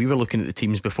continuity? We were looking at the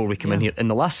teams before we came in here. In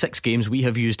the last 6 games, we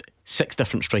have used 6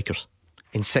 different strikers.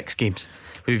 In 6 games,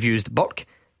 we've used Burke,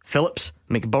 Phillips,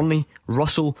 McBurney,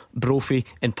 Russell, Brophy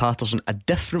and Patterson. A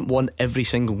different one every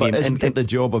single game. But isn't it the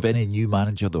job of any new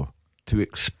manager though, to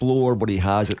explore what he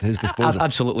has at his disposal?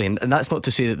 Absolutely, and that's not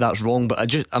to say that that's wrong, but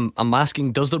I'm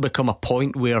asking, does there become a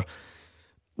point where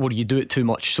where you do it too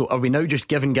much. So are we now just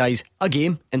giving guys a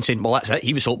game and saying, well, that's it,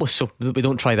 he was hopeless, so we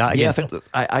don't try that again? Yeah, I think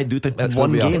I do think that's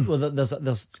one game. Well,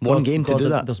 there's one game to do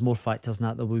that. There's more factors than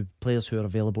that. There will be players who are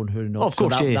available and who are not. Oh, of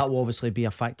course, that will obviously be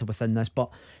a factor within this. But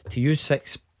to use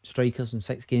 6 strikers in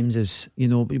 6 games is,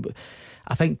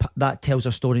 I think that tells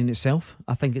a story in itself.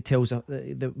 I think it tells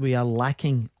that we are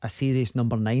lacking a serious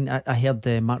number 9. I heard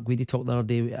Mark Guidi talk the other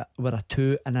day. We're a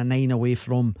 2 and a 9 away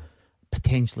from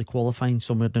potentially qualifying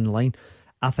somewhere down the line.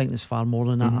 I think there's far more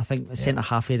than that. I think the centre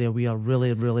half area we are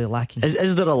really, really lacking.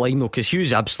 Is there a line though? Because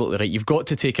Hugh's absolutely right. You've got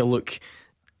to take a look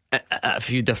at a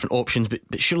few different options, but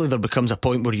surely there becomes a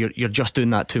point where you're just doing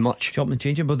that too much. Chopping and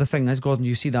changing. But the thing is, Gordon,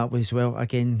 you see that way as well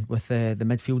again with the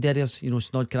midfield areas.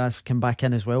 Snodgrass came back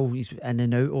in as well. He's in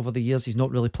and out over the years. He's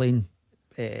not really playing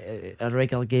a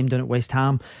regular game down at West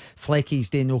Ham. Flecky's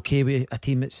doing okay with a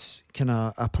team that's kind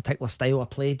of a particular style of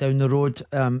play down the road.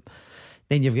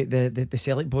 Then you've got the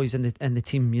Celtic boys in the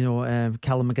team,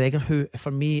 Callum McGregor, who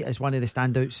for me is one of the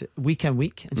standouts week in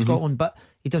week in Scotland, but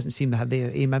he doesn't seem to have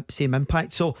the same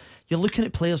impact. So you're looking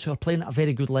at players who are playing at a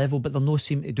very good level, but they're not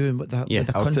seem to do what the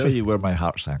I'll country. tell you where my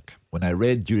heart sank when I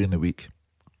read during the week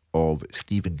of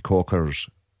Stephen Cocker's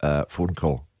phone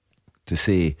call to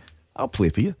say, I'll play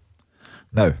for you.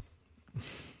 Now,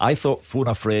 I thought phone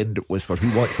a friend was for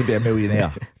who wants to be a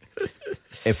millionaire.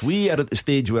 If we are at the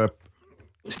stage where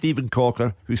Stephen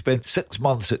Cocker, who spent 6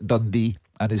 months at Dundee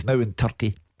and is now in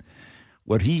Turkey,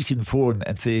 where he can phone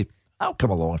and say, I'll come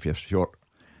along if you're short.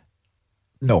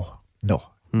 No.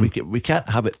 We can't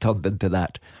have it turned into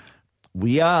that.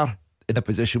 We are in a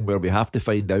position where we have to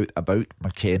find out about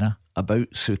McKenna,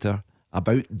 about Suter,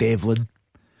 about Devlin.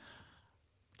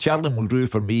 Charlie Mulgrew,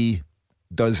 for me,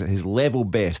 does his level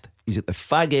best. He's at the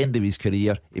fag end of his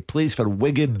career. He plays for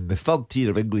Wigan in the 3rd tier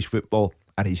of English football,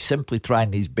 and he's simply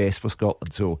trying his best for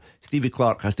Scotland. So Stevie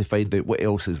Clarke has to find out what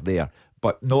else is there,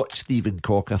 but not Stephen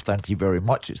Cocker. Thank you very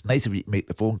much. It's nice of you to make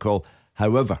the phone call.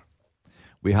 However,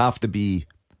 we have to be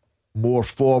more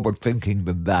forward thinking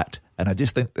than that, and I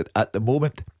just think that at the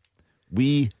moment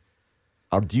we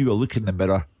are due a look in the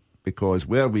mirror, because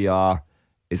where we are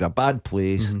is a bad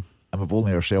place, and we've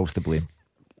only ourselves to blame.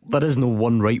 There is no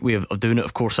one right way of doing it,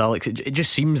 of course, Alex. It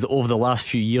just seems that over the last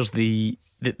few years the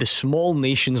small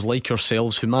nations like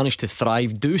ourselves who manage to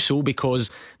thrive do so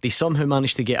because they somehow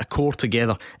manage to get a core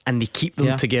together and they keep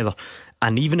them together.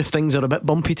 And even if things are a bit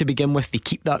bumpy to begin with, they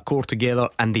keep that core together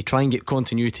and they try and get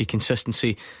continuity,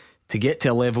 consistency to get to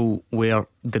a level where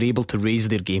they're able to raise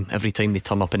their game every time they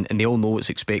turn up, and they all know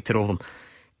what's expected of them.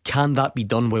 Can that be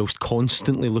done whilst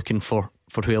constantly looking for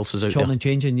who else is out there? And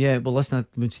changing, yeah. Well, listen,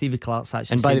 when Stevie Clarke's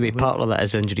actually, and by the way, part of that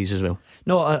is injuries as well.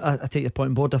 No, I take your point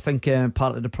on board. I think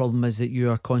part of the problem is that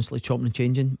you are constantly chopping and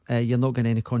changing. You're not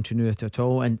getting any continuity at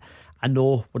all. And I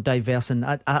know we're diverse, and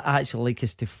I actually like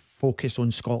us to focus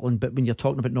on Scotland, but when you're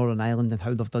talking about Northern Ireland and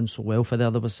how they've done so well for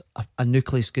there was a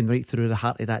nucleus going right through the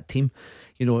heart of that team.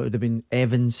 It would have been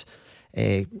Evans,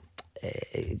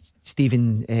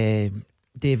 Stephen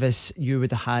Davis. You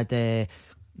would have had the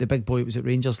big boy who was at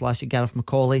Rangers last year, Gareth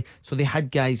McCauley. So they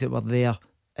had guys that were there,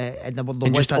 and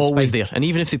just always there. And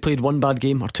even if they played one bad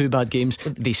game or 2 bad games,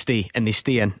 they stay and they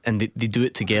stay in and they do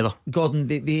it together. Gordon,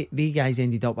 the guys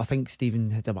ended up, I think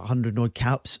Stephen had about 100 odd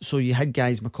caps. So you had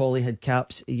guys, McCauley had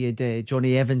caps, you had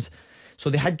Johnny Evans. So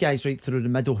they had guys right through the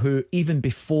middle who, even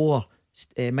before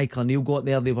Michael O'Neill got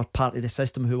there, they were part of the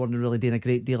system, who weren't really doing a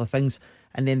great deal of things,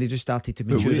 and then they just started to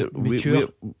mature. We're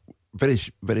very,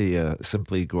 very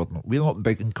simply, Gordon, we're not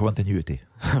big in continuity.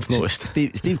 I've noticed.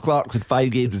 Steve Clarke's had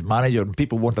 5 games as manager and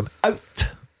people want him out.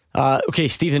 Okay,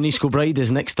 Stephen East Kilbride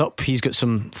is next up. He's got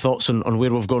some thoughts on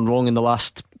where we've gone wrong in the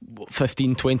last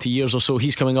 15-20 years or so.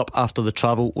 He's coming up after the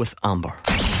travel with Amber.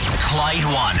 Clyde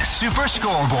One Super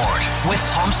Scoreboard with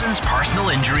Thompson's personal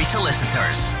injury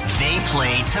solicitors. They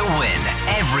play to win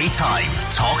every time.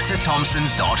 Talk to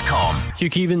Thompsons.com. Hugh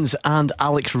Keevins and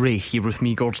Alex Ray here with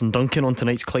me, Gordon Duncan, on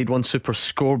tonight's Clyde One Super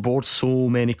Scoreboard. So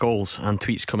many calls and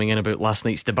tweets coming in about last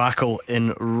night's debacle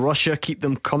in Russia. Keep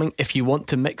them coming if you want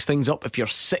to mix things up. If you're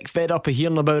sick, fed up of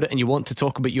hearing about it and you want to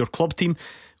talk about your club team,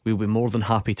 we'll be more than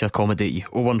happy to accommodate you.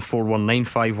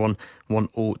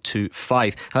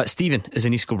 01419511025. Stephen is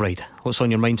in East Kilbride. What's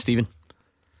on your mind, Stephen?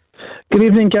 Good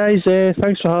evening, guys.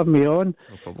 Thanks for having me on.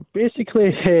 No problem.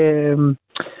 Basically,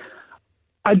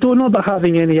 I don't know about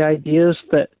having any ideas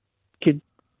that could,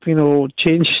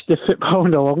 change the football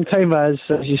in a long time, as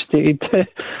you stated,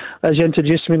 as you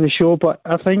introduced me in the show. But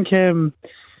I think I'm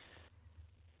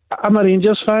a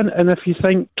Rangers fan, and if you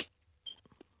think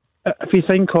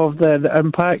of the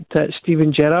impact that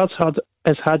Steven Gerrard's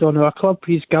has had on our club,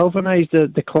 he's galvanised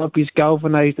the club, he's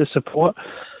galvanised the support.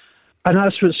 And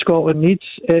that's what Scotland needs.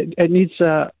 It needs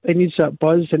that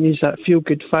buzz. It needs that feel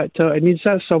good factor. It needs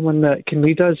that someone that can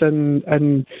lead us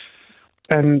and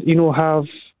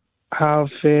have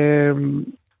the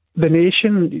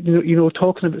nation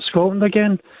talking about Scotland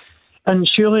again. And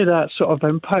surely that sort of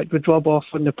impact would rub off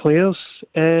on the players.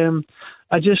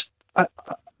 I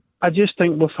just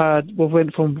think we've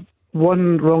went from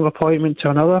one wrong appointment to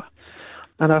another,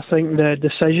 and I think the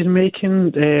decision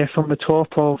making from the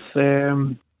top of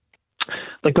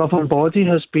the governing body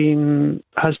has been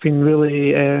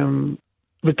really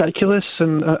ridiculous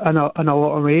in a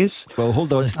lot of ways. Well,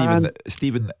 hold on,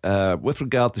 Stephen. With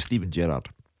regard to Steven Gerrard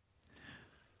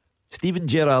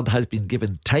has been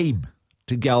given time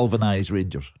to galvanise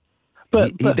Rangers.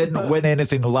 But he didn't win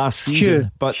anything last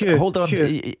season. Hold on,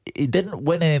 he didn't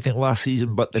win anything last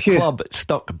season, but the club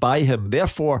stuck by him.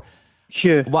 Therefore,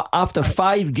 after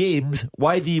 5 games,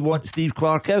 why do you want Steve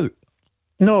Clarke out?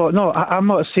 No, I'm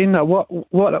not saying that.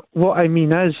 What I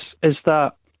mean is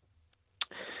that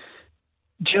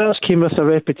Gerrard came with a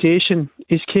reputation.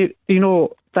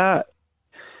 That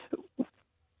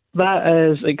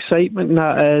is excitement.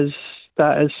 That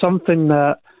is something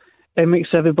that it makes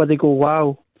everybody go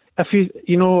wow. If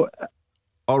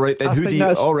all right, then who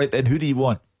do you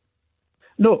want?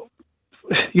 No,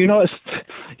 you're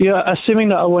assuming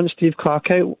that I want Steve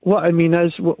Clarke out. What I mean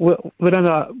is we're in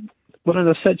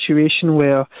a situation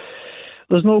where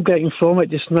there's no getting from it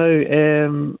just now.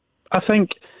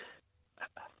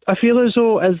 I feel as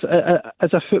though as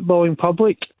a footballing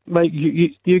public, like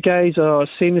you guys are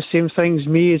saying the same things.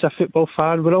 Me as a football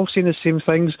fan, we're all saying the same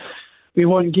things. We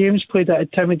want games played at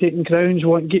intimidating grounds. We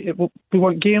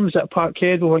want games at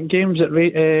Parkhead. We want games at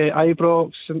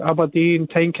Ibrox and Aberdeen,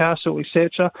 Tynecastle,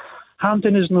 etc.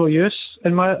 Hampden is no use,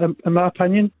 in my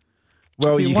opinion.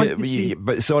 Well,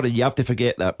 but sorry, you have to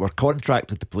forget that we're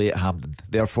contracted to play at Hampden.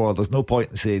 Therefore, there's no point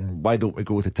in saying why don't we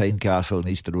go to Tynecastle and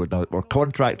Easter Road. No, we're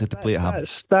contracted to play at Hampden.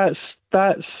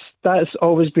 That's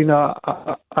always been a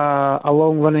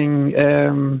long running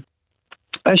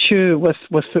issue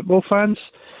with football fans.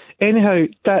 Anyhow,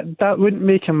 that wouldn't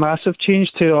make a massive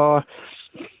change to our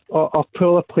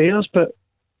pool of players, but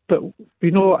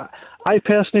I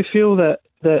personally feel that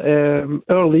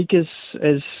our league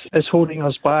is holding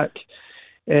us back.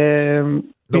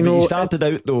 You started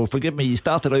out though. Forgive me. You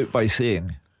started out by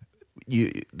saying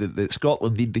that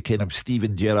Scotland need the kind of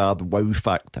Steven Gerrard wow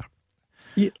factor.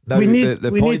 Now we need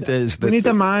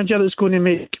a manager that's going to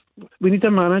make. We need a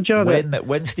manager.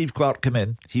 When Steve Clarke came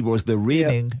in, he was the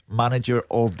reigning manager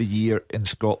of the year in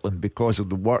Scotland because of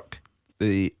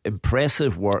the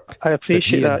impressive work that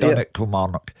he had done at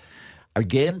Kilmarnock.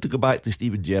 Again, to go back to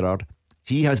Steven Gerrard,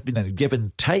 he has been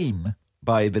given time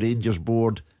by the Rangers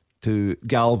board to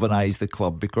galvanise the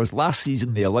club, because last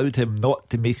season they allowed him not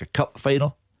to make a cup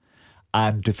final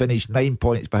and to finish 9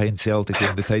 points behind Celtic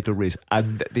in the title race,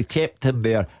 and they kept him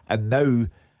there, and now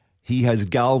he has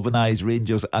galvanised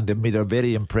Rangers and have made a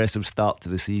very impressive start to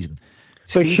the season.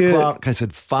 Steve Clarke has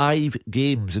had 5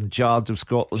 games in charge of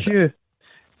Scotland. Hugh,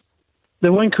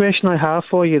 the one question I have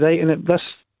for you, right, and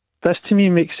this to me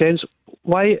makes sense.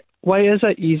 Why is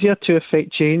it easier to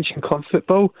affect change in club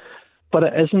football, but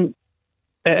it isn't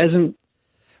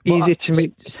easy to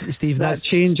make that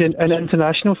change in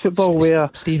international football?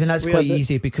 Stephen, that's quite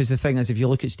easy, because the thing is, if you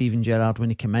look at Steven Gerrard, when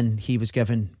he came in, he was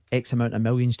given X amount of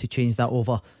millions to change that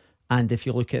over. And if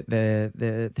you look at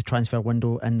the transfer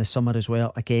window in the summer as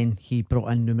well, again, he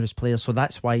brought in numerous players, so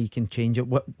that's why he can change it.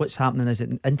 What's happening is that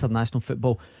in international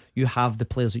football, you have the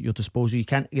players at your disposal. You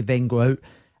can't then go out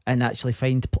and actually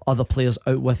find other players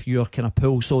out with your kind of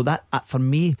pool. So that, for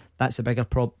me, that's a bigger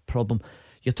problem.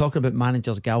 You're talking about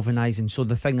managers galvanising. So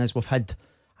the thing is, we've had,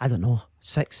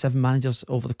 6-7 managers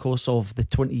over the course of the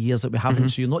 20 years that we haven't.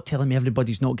 So you're not telling me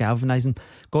everybody's not galvanising.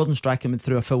 Gordon Strachan went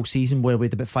through a full season where we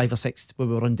had about 5 or 6 where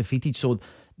we were undefeated. So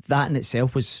that in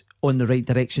itself was on the right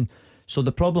direction. So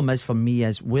the problem is, for me,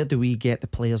 is where do we get the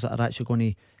players that are actually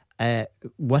going to,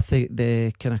 with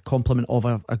the kind of complement of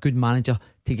a good manager,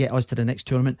 to get us to the next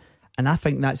tournament? And I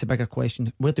think that's a bigger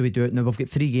question. Where do we do it now? We've got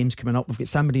 3 games coming up. We've got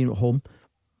San Marino at home.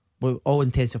 With all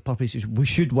intensive purposes, we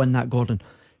should win that, Gordon.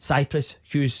 Cyprus,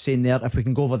 Hugh's saying there, if we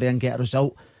can go over there and get a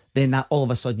result, then that all of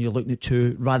a sudden you're looking at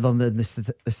 2 rather than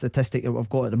the statistic that we've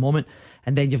got at the moment.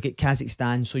 And then you've got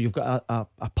Kazakhstan, so you've got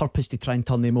a purpose to try and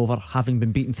turn them over, having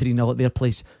been beaten 3-0 at their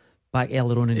place back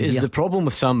earlier on in the year. Is the problem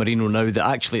with San Marino now that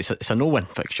actually it's a no-win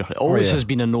fixture? It always has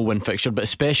been a no-win fixture, but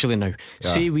especially now.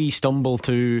 Say we stumble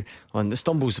to, and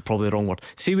stumble's probably the wrong word,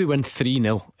 say we win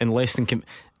 3-0 in less than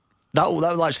That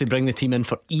will actually bring the team in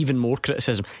for even more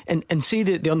criticism. And say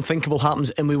that the unthinkable happens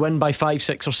and we win by 5,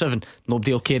 6 or 7,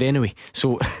 nobody will care anyway.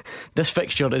 So this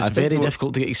fixture is very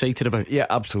difficult to get excited about. Yeah,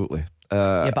 absolutely.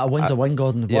 But a win's a win,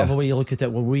 Gordon. Whatever way you look at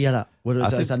it, where we are at, where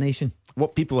is it as a nation.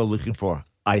 What people are looking for,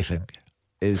 I think,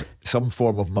 is some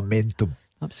form of momentum.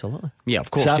 Absolutely. Yeah,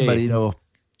 of course. San Marino,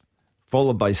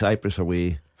 followed by Cyprus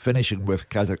away, finishing with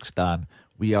Kazakhstan.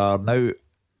 We are now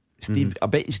I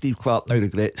bet Steve Clarke now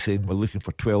regrets saying we're looking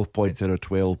for 12 points out of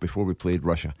 12 before we played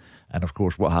Russia. And of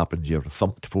course what happens, you're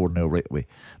thumped 4-0 right away.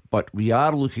 But we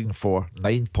are looking for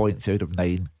 9 points out of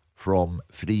 9 from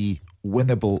 3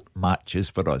 winnable matches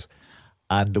for us.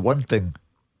 And the one thing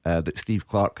that Steve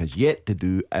Clarke has yet to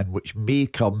do, and which may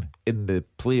come in the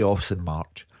playoffs in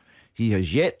March, he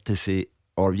has yet to say,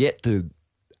 or yet to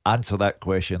answer that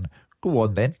question. Go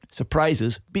on then, surprise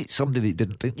us, beat somebody that you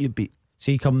didn't think you'd beat.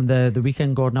 See, come the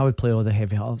weekend, Gordon, I would play all the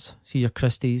heavy hitters. See your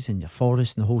Christies and your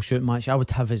Forest and the whole shooting match. I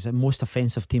would have as the most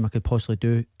offensive team I could possibly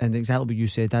do. And exactly what you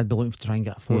said, I'd be looking to try and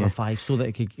get a 4 or 5 so that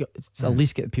it could at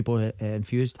least get people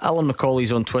infused. Alan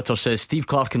Macaulay's on Twitter says Steve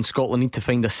Clarke and Scotland need to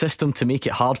find a system to make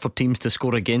it hard for teams to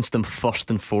score against them first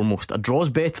and foremost. A draw's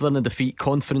better than a defeat.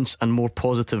 Confidence and more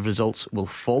positive results will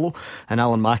follow. And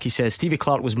Alan Mackey says Stevie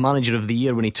Clarke was manager of the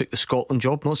year when he took the Scotland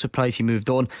job. Not surprised he moved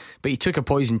on, but he took a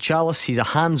poison chalice. He's a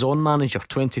hands-on manager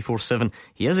 24/7.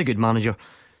 He is a good manager,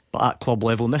 but at club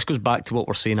level, and this goes back to what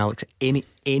we're saying, Alex,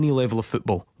 any level of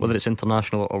football, whether it's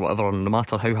international or whatever, no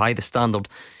matter how high the standard,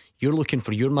 you're looking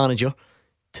for your manager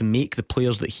to make the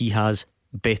players that he has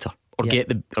better, or get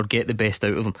the best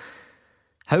out of them.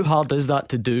 How hard is that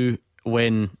to do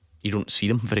when you don't see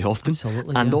them very often?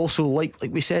 Absolutely. And also, like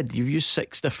we said, you've used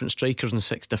 6 different strikers in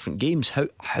 6 different games.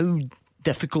 How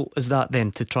difficult is that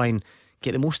then to try and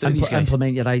get the most out of these guys?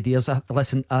 Implement your ideas.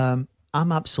 Listen,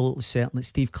 I'm absolutely certain that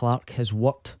Steve Clarke has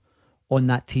worked on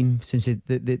that team since they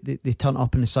turned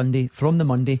up on the Sunday. From the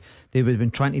Monday, they would have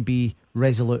been trying to be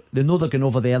resolute. They know they're going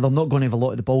over there. They're not going to have a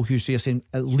lot of the ball. Hugh, so you're saying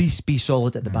at least be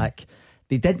solid at the back.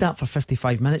 They did that for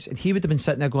 55 minutes, and he would have been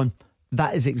sitting there going,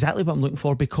 that is exactly what I'm looking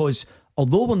for, because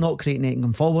although we're not creating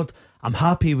anything forward, I'm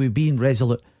happy with being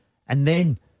resolute. And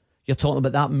then you're talking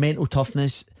about that mental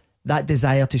toughness, that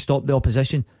desire to stop the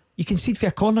opposition. You can see it for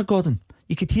a corner, Gordon.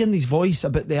 You could hear in his voice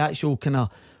about the actual kind of,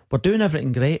 we're doing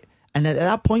everything great. And at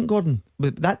that point, Gordon,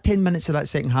 with that 10 minutes of that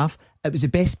second half, it was the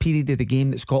best period of the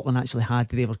game that Scotland actually had.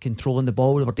 They were controlling the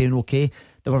ball, they were doing okay,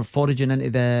 they were foraging into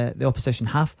the opposition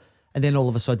half, and then all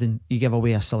of a sudden you give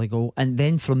away a silly goal, and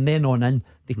then from then on in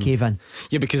they cave in.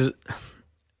 Yeah, because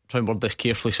try and word this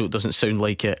carefully so it doesn't sound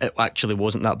like it actually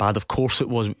wasn't that bad. Of course it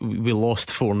was. We lost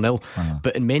 4-0,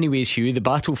 but in many ways, Hugh, the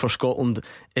battle for Scotland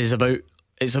is about,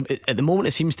 at the moment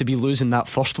it seems to be losing that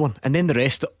first one, and then the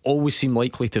rest always seem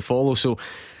likely to follow. So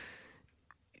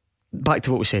back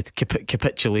to what we said,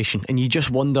 capitulation, and you just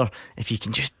wonder if you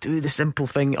can just do the simple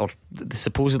thing, or the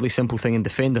supposedly simple thing, and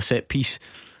defend a set piece.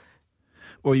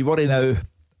 Well, you worry now,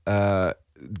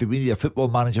 do we need a football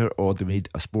manager or do we need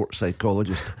a sports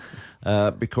psychologist?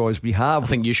 Because we have, I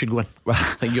think you should win. I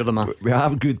think you're the man. We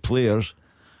have good players,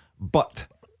 but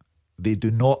they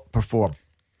do not perform,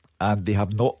 and they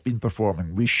have not been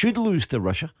performing. We should lose to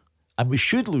Russia and we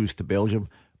should lose to Belgium,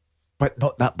 but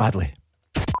not that badly.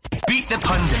 Beat the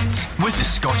Pundit with the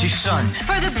Scottish Sun.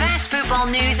 For the best football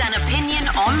news and opinion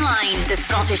online,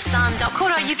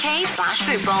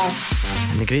 thescottishsun.co.uk/football.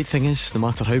 And the great thing is, no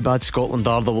matter how bad Scotland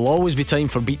are, there will always be time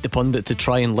for Beat the Pundit to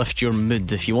try and lift your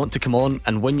mood. If you want to come on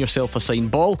and win yourself a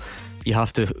signed ball, you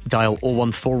have to dial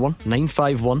 0141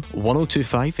 951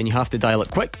 1025, and you have to dial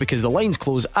it quick because the lines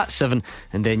close at 7,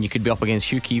 and then you could be up against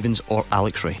Hugh Keevins or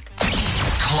Alex Ray.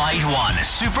 Clyde One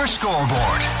Super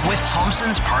Scoreboard with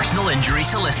Thompson's personal injury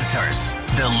solicitors,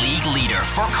 the league leader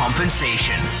for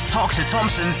compensation. Talk to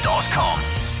Thompsons.com.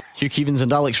 Hugh Keevins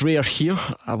and Alex Ray are here.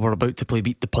 We're about to play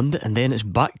Beat the Pundit, and then it's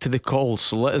back to the calls.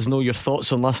 So let us know your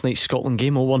thoughts on last night's Scotland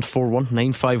game. 0141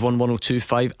 951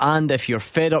 1025. And if you're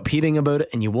fed up hearing about it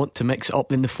and you want to mix it up,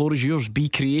 then the floor is yours. Be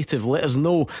creative. Let us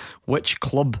know which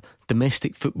club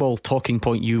domestic football talking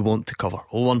point you want to cover.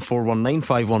 0141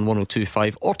 951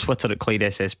 1025 or Twitter at Clyde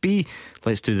SSB.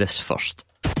 Let's do this first.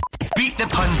 Beat the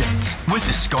Pundit with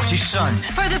the Scottish Sun.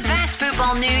 For the best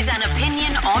football news and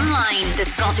opinion online,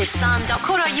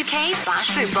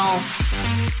 thescottishsun.co.uk/football.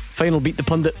 Final Beat the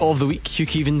Pundit of the week. Hugh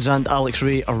Keevins and Alex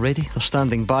Ray are ready. They're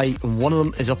standing by, and one of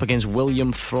them is up against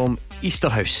William from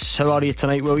Easterhouse. How are you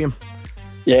tonight, William?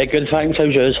 Yeah, good, thanks.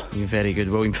 How's yours? You're very good,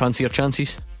 William. Fancy your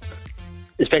chances?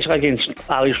 Especially against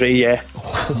Alex Ray, yeah.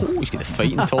 Oh, he's got the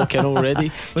fighting talk in already.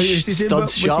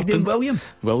 Studs sharpened. William?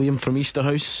 William from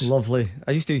Easterhouse. Lovely.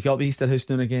 I used to go up Easterhouse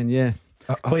now and again, yeah.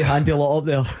 Quite handy a lot up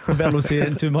there. I better not say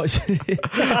it too much.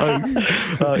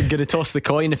 Gonna toss the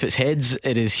coin. If it's heads,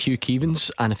 it is Hugh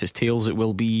Keevins, and if it's tails, it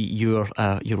will be your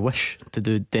wish to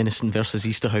do Denniston versus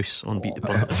Easterhouse on Beat the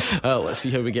Pundit. Let's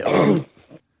see how we get on.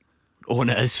 Oh,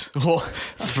 and it is.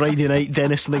 Friday night,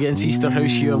 Denniston against Easterhouse.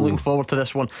 Hugh, I'm looking forward to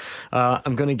this one.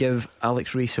 I'm going to give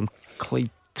Alex Ray some Clyde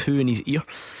 2 in his ear.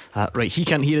 Right, he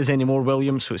can't hear us anymore,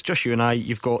 William, so it's just you and I.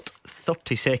 You've got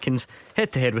 30 seconds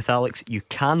head to head with Alex. You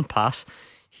can pass.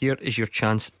 Here is your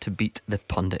chance to beat the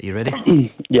pundit. Are you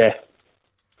ready? Yeah.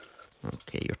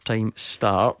 Okay, your time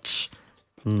starts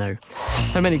now.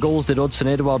 How many goals did Odsonne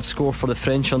Edouard score for the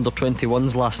French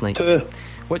under-21s last night? 2.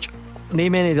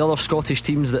 Name any of the other Scottish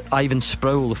teams that Ivan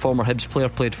Sproul, the former Hibs player,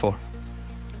 played for.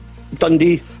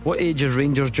 Dundee. What age is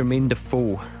Rangers' Jermaine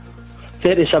Defoe?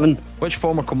 37. Which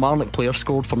former Kilmarnock player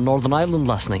scored for Northern Ireland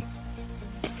last night?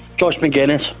 Josh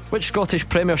McGuinness. Which Scottish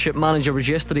Premiership manager was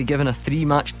yesterday given a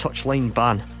 3-match touchline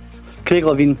ban? Craig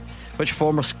Levein. Which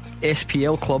former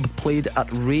SPL club played at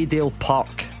Raydale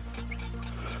Park?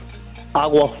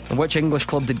 Agua. And which English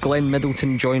club did Glenn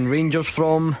Middleton join Rangers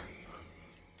from?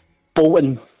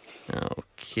 Bolton.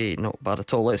 Okay, not bad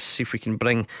at all. Let's see if we can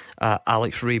bring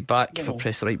Alex Ray back for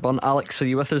Press the Right Button. Alex, are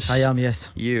you with us? I am, yes.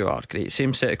 You are, great.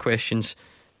 Same set of questions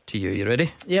to you. You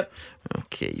ready? Yep.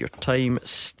 Okay, your time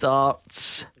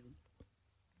starts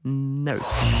now.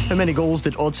 How many goals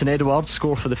did Odsonne Edouard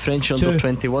score for the French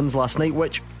under-21s last night?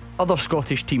 Which other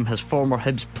Scottish team has former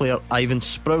Hibs player Ivan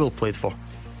Sproul played for?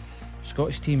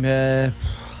 Scottish team,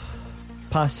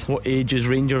 pass. What age is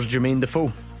Rangers' Jermaine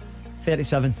Defoe?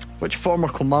 37. Which former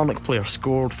Kilmarnock player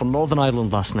scored for Northern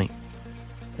Ireland last night?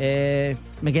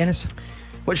 McGuinness.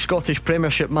 Which Scottish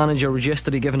Premiership manager was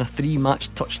yesterday given a 3-match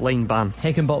touchline ban?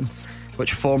 Heckingbottom.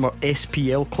 Which former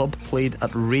SPL club played at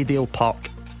Raydale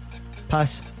Park?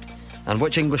 Pass. And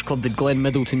which English club did Glenn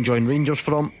Middleton join Rangers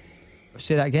from?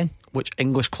 Say that again. Which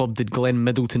English club did Glenn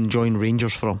Middleton join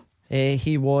Rangers from?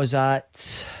 He was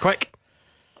at... Quick.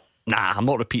 Nah, I'm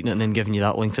not repeating it and then giving you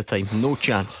that length of time. No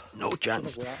chance. No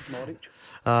chance.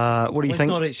 What do you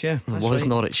think? Norwich, yeah. It was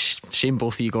Norwich. Shame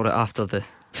both of you got it after the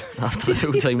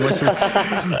full time whistle.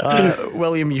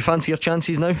 William, you fancy your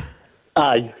chances now?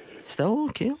 Aye. Still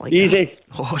okay, like easy. That.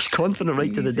 Oh, he's confident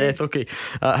right to the death. Okay,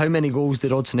 how many goals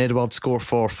did Odsonne Edouard score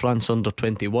for France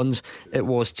under-21s? It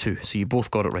was 2, so you both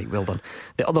got it right. Well done.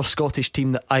 The other Scottish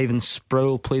team that Ivan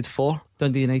Sproul played for?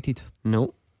 Dundee United.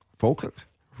 No. Falkirk.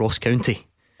 Ross County.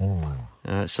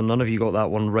 So none of you got that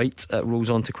one right. It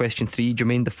rolls on to question 3.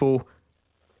 Jermaine Defoe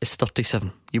is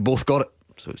 37. You both got it,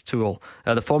 so it's 2-all.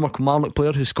 The former Kilmarnock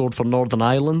player who scored for Northern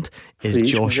Ireland is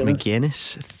Josh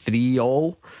McGuinness.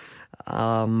 3-all.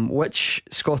 Which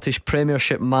Scottish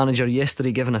Premiership manager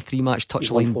yesterday given a 3-match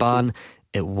touchline ban?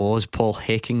 It was Paul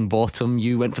Heckingbottom.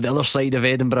 You went for the other side of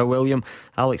Edinburgh, William.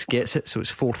 Alex gets it, so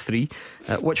it's 4-3.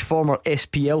 Which former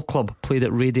SPL club played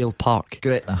at Raydale Park?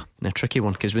 Gretna. A tricky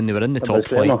one, because when they were in the top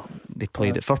flight they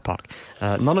played at Fir Park.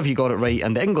 None of you got it right,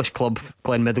 and the English club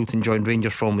Glenn Middleton joined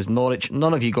Rangers from was Norwich.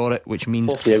 None of you got it, which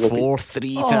means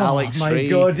 4-3 to Alex my Ray.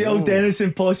 God, the old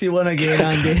Denniston posse won again,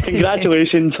 Andy.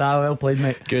 Congratulations. Well played,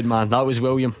 mate. Good man. That was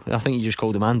William. I think you just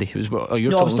called him Andy. It was,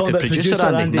 you're No, I was talking to talking about producer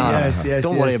Andy. Andy, yes,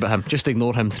 don't worry about him. Just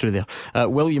ignore him through there.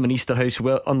 William and Easterhouse,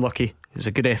 well, unlucky. It was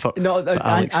a good effort. No,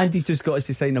 Alex. Andy's just got us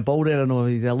to sign a ball there. I know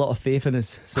he's a lot of faith in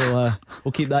us, so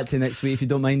we'll keep that to next week if you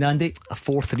don't mind, Andy. A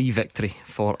 4-3 victory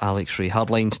for Alex Ray. Hard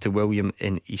lines to William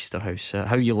in Easterhouse.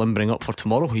 How are you limbering up for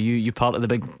tomorrow? Are you part of the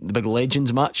big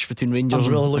Legends match between Rangers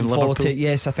I'm really and looking Liverpool? forward to it.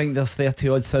 Yes, I think there's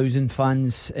 30,000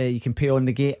 fans. You can pay on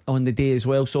the gate on the day as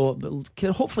well, so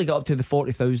can hopefully get up to the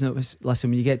 40,000. Listen,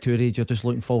 when you get to a age, you're just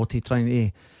looking forward to trying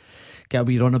to get a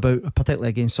wee runabout, particularly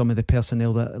against some of the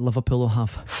personnel that Liverpool will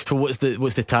have. So what's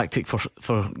the tactic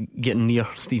for getting near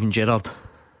Steven Gerrard?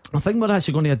 I think we're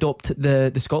actually going to adopt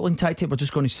the Scotland tactic. We're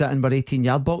just going to sit in our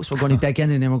 18-yard box. We're going to dig in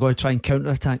and then we're going to try and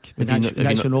counter-attack.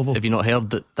 Have you not heard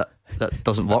that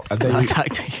doesn't work? That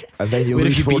tactic. And then you Where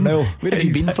have lose you been? 4-0. Where have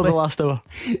you been for the last hour?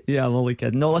 Yeah, I'm only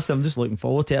kidding. No, listen, I'm just looking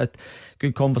forward to it.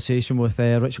 Good conversation with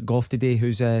Richard Goff today,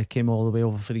 who's came all the way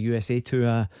over for the USA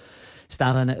to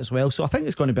star in it as well. So I think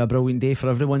it's going to be a brilliant day for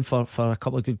everyone, for a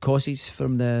couple of good causes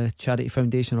from the charity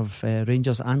foundation of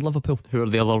Rangers and Liverpool. Who are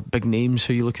the other big names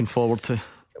who are you looking forward to?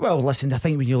 Well, listen, I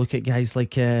think when you look at guys like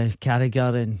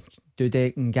Carragher and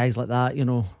Dudek and guys like that, you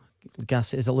know,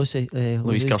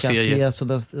 Luis Garcia. Yeah. So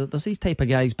there's these type of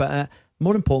guys, but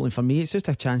more importantly for me, it's just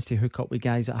a chance to hook up with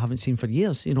guys that I haven't seen for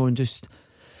years, you know, and just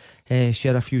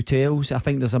share a few tales. I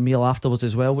think there's a meal afterwards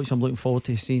as well, which I'm looking forward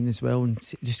to seeing as well, and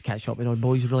just catch up with our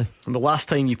boys really. And the last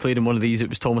time you played in one of these, it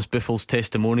was Thomas Biffle's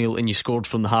testimonial, and you scored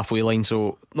from the halfway line,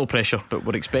 so no pressure, but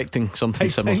we're expecting something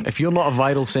similar. If you're not a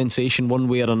viral sensation one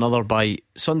way or another by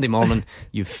Sunday morning,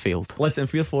 you've failed. Listen,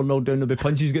 if we're 4-0 down, there'll be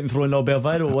punches getting thrown, there'll be a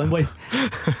viral one way.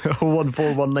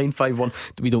 0141951.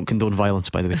 We don't condone violence,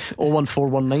 by the way.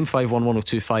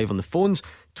 01419511025 on the phones.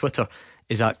 Twitter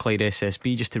is at Clyde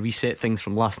SSB. Just to reset things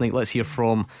from last night, let's hear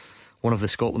from one of the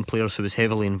Scotland players who was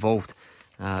heavily involved.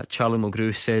 Charlie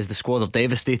Mulgrew says the squad are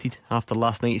devastated after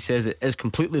last night. He says it is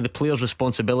completely the players'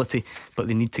 responsibility, but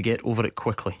they need to get over it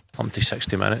quickly. Up to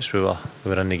 60 minutes we were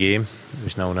in the game. It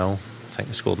was 0-0. I think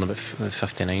they scored in about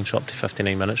 59, so up to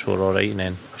 59 minutes we were alright, and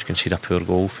then just concede a poor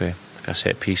goal for a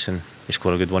set piece, and they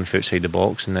score a good one for outside the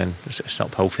box, and then it's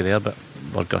uphill for there, but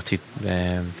we're gutted,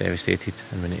 devastated,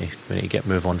 and we need to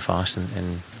move on fast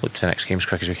and look to the next game as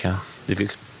quick as we can. They've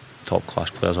got top class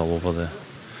players all over the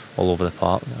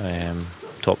park,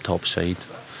 top side,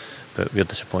 but we're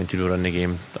disappointed we were in the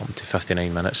game up to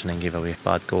 59 minutes and then gave away a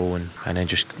bad goal, and then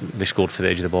just they scored for the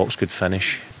edge of the box. Good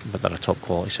finish, but they're a top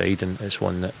quality side, and it's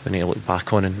one that we need to look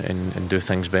back on and do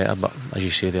things better. But as you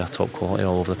say, they are top quality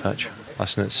all over the pitch.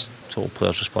 Listen, it's total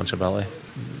players' responsibility.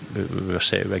 We were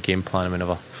set with a game plan, and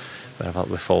we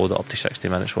followed it up to 60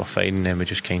 minutes. We were fine, and then we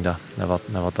just kind of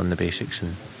never done the basics,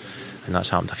 and that's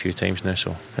happened a few times now.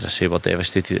 So as I say, we're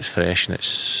devastated. It's fresh, and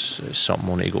it's something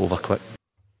we need to go over quick.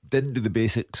 Didn't do the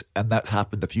basics, and that's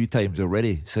happened a few times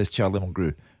already, says Charlie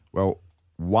Mulgrew. Well,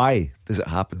 why does it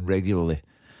happen regularly?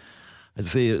 As I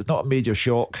say, it's not a major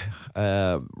shock.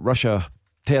 Russia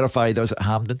terrified us at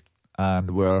Hampden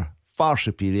and were far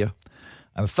superior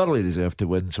and thoroughly deserved to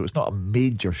win, so it's not a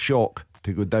major shock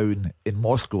to go down in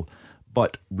Moscow,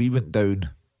 but we went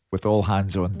down with all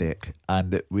hands on deck,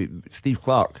 and Steve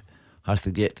Clarke has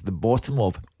to get to the bottom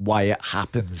of why it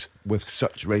happens with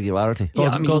such regularity.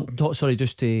 Sorry,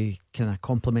 just to kind of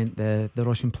compliment the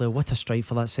Russian player. What a strike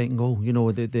for that second goal. You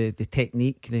know, the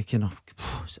technique, the kind of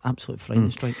it's absolute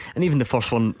frightening strike. And even the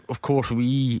first one, of course,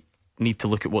 we need to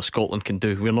look at what Scotland can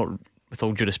do. We're not, with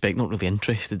all due respect, not really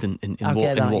interested in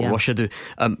what Russia do.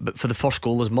 But for the first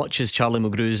goal, as much as Charlie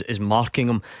Mulgrew is marking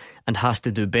him and has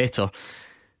to do better,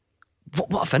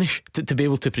 what a finish to be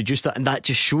able to produce that. And that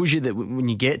just shows you that when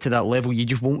you get to that level, you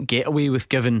just won't get away with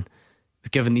giving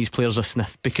these players a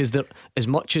sniff, because as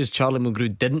much as Charlie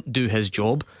Mulgrew didn't do his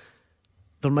job,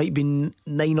 there might be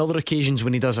 9 other occasions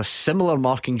when he does a similar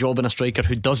marking job in a striker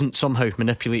who doesn't somehow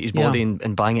manipulate his body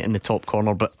and bang it in the top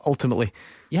corner. But ultimately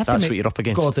that's what you're up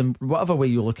against. Gordon, whatever way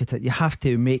you look at it, you have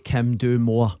to make him do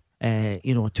more,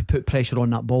 to put pressure on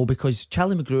that ball, because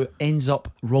Charlie Mulgrew ends up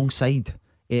wrong side.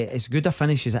 As good a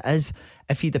finish as it is,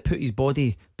 if he'd have put his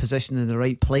body position in the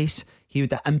right place, he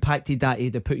would have impacted that.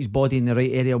 He'd have put his body in the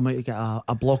right area, might have got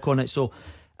a block on it. So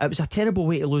it was a terrible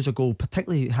way to lose a goal,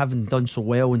 particularly having done so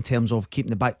well in terms of keeping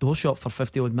the back door shut for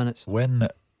 50 odd minutes. When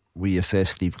we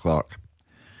assess Steve Clarke,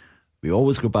 we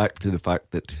always go back to the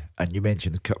fact that, and you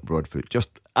mentioned Kurt Broadfoot just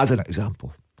as an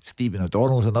example, Stephen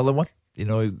O'Donnell's another one. You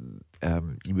know,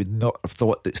 you would not have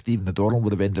thought that Stephen O'Donnell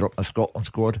would have ended up in a Scotland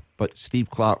squad, but Steve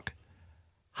Clarke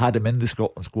had him in the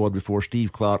Scotland squad before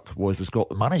Steve Clarke was the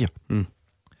Scotland manager.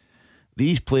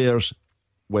 These players,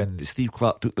 when Steve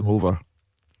Clarke took them over,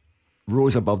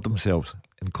 rose above themselves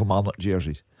in Kilmarnock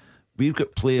jerseys. We've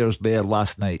got players there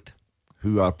last night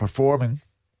who are performing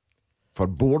for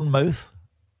Bournemouth,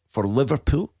 for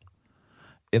Liverpool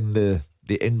in the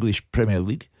English Premier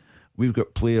League. We've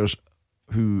got players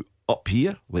who up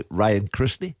here, like Ryan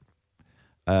Christie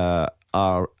and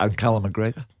Callum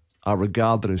McGregor, are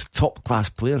regarded as top class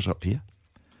players up here,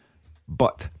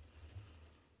 but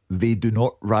they do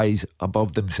not rise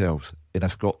above themselves in a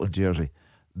Scotland jersey.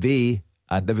 They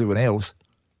and everyone else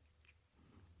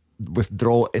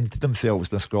withdraw into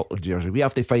themselves in a Scotland jersey. We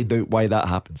have to find out why that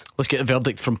happens. Let's get a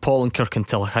verdict from Paul and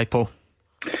Kirkintilloch. Hi Paul.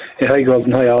 Yeah, hi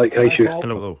Gordon, hi Alec, hi Hugh.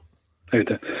 Hello.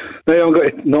 Now I'm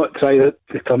going to not try to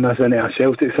turn this into a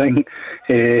Celtic thing,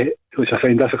 which I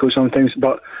find difficult sometimes,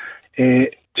 but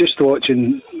just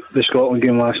watching the Scotland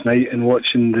game last night and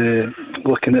looking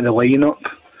at the lineup,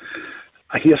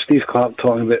 I hear Steve Clarke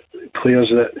talking about players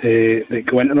that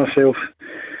go into themselves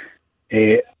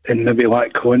and maybe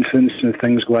lack confidence and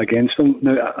things go against them.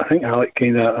 Now, I think Alec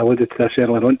kind of alluded to this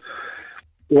earlier on.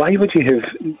 Why would you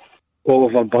have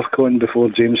Oliver Burke on before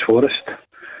James Forrest?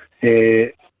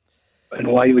 And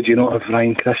why would you not have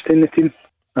Ryan Christie in the team?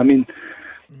 I mean,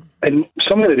 and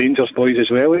some of the Rangers boys as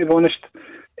well, to be honest,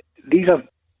 these are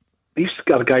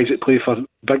guys that play for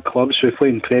big clubs who play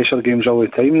in pressure games all the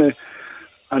time now.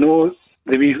 I know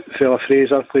the wee fella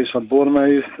Fraser plays for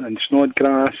Bournemouth and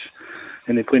Snodgrass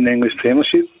and they play in the English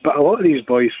Premiership. But a lot of these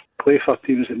boys play for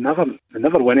teams that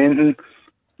never win anything.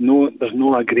 No, there's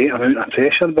no a great amount of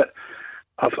pressure, but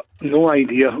I've no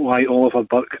idea why Oliver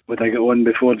Burke would have got on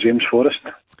before James Forrest.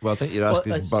 Well, I think you're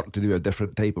asking Burke to do a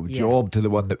different type of job to the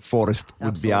one that Forrest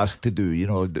would be asked to do. You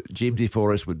know, Jamesy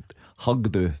Forrest would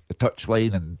hug the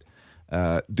touchline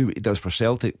and do what he does for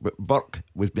Celtic, but Burke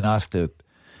was being asked to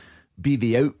be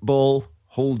the out ball,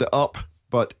 hold it up,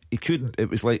 but he couldn't. It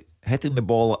was like hitting the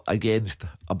ball against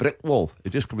a brick wall. It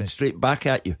just coming straight back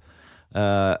at you.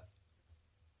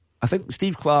 I think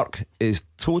Steve Clarke is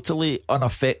totally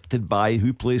unaffected by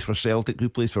who plays for Celtic, who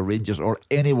plays for Rangers, or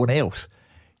anyone else.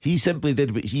 He simply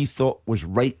did what he thought was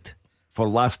right for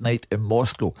last night in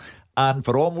Moscow, and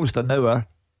for almost an hour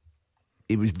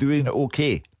he was doing it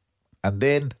okay, and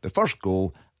then the first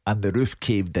goal and the roof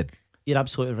caved in. You're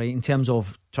absolutely right. In terms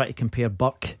of trying to compare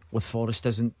Burke with Forrest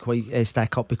doesn't quite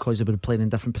stack up because they were playing in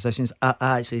different positions. I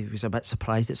actually was a bit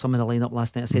surprised at some of the lineup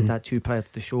last night. I said that to you prior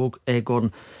to the show,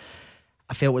 Gordon.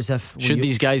 I felt as if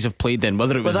these guys have played then,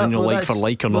 whether it was like for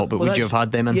like or not, but would you have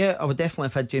had them in? Yeah, I would definitely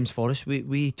have had James Forrest.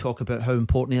 We talk about how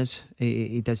important he is.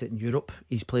 He does it in Europe.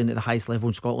 He's playing at the highest level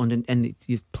in Scotland, and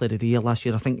he played at the year last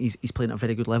year. I think he's playing at a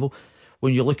very good level.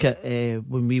 When you look at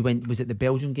when we went, was it the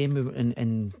Belgian game,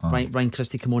 and Ryan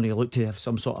Christie came on, he looked to have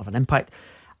some sort of an impact.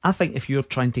 I think if you're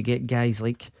trying to get guys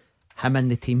like him in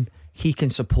the team, he can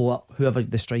support whoever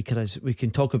the striker is. We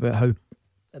can talk about how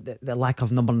the lack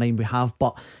of number 9 we have,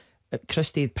 but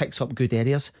Christie picks up good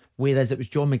areas, whereas it was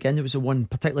John McGinn who was the one,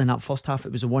 particularly in that first half,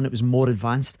 it was the one that was more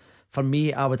advanced. For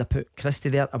me, I would have put Christie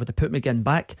there. I would have put McGinn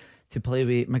back to play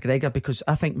with McGregor, because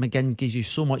I think McGinn gives you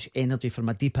so much energy from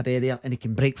a deeper area and he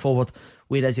can break forward,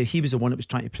 whereas if he was the one that was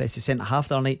trying to press the centre half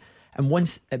the other night, and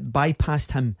once it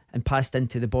bypassed him and passed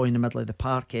into the boy in the middle of the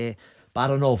park,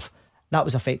 Baranov, that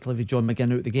was effectively John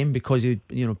McGinn out of the game because he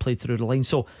played through the line.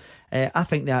 So I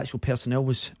think the actual personnel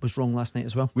was wrong last night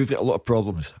as well. We've got a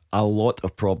lot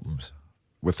of problems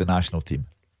with the national team,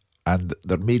 and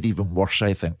they're made even worse,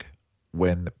 I think,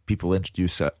 when people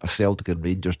introduce a Celtic and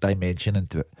Rangers dimension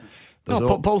into it.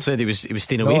 Paul said he was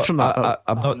staying away from that.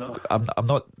 I'm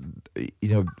not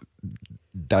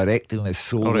directing this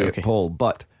solely at Paul,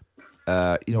 but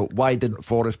why didn't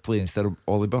Forrest play instead of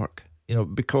Ollie Burke?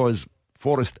 Because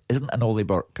Forrest isn't an Ollie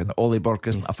Burke and Ollie Burke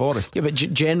isn't a Forrest. Yeah, but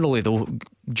generally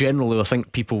I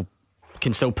think people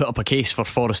can still put up a case for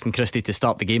Forrest and Christie to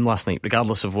start the game last night,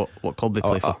 regardless of what club they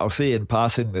play for. I'll say in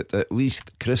passing that at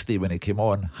least Christie, when he came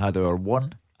on, had our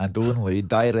one and only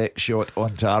direct shot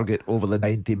on target over the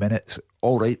 90 minutes,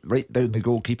 all right down the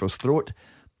goalkeeper's throat,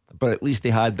 but at least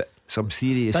he had some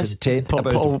serious intent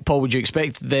about him. Paul, would you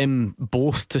expect them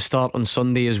both to start on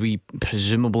Sunday, as we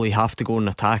presumably have to go and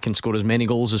attack and score as many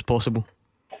goals as possible?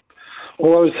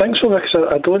 Well, I would think so, because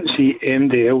I don't see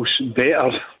anybody else better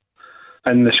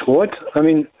in the squad. I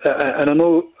mean, and I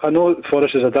know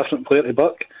Forrest is a different player to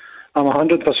Burke. I'm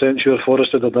 100% sure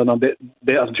Forrest would have done a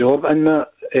better job in that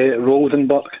role than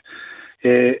Burke.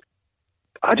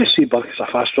 I just see Burke as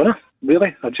a fast runner,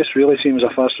 really. I just really see him as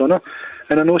a fast runner.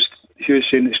 And I know Hugh's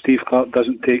saying that Steve Clarke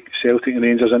doesn't take Celtic and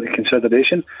Rangers into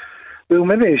consideration. Well,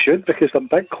 maybe he should, because they're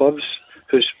big clubs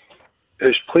whose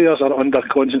players are under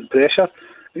constant pressure.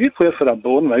 If you play for a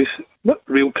Bournemouth, what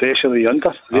real pressure are you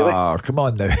under, really? Come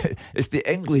on now. It's the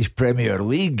English Premier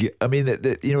League. I mean,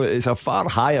 it's a far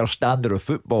higher standard of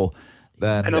football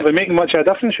than... And are we making much of a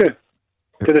difference, Hugh,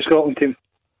 to the Scotland team?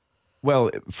 Well,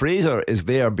 Fraser is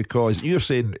there because you're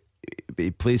saying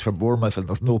he plays for Bournemouth and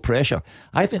there's no pressure.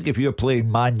 I think if you're playing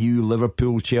Man U,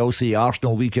 Liverpool, Chelsea,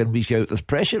 Arsenal week in, week out, there's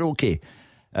pressure, okay.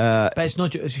 But it's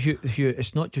not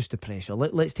it's not just the pressure.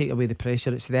 Let's take away the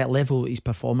pressure. It's that level he's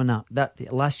performing at.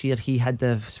 That last year he had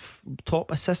the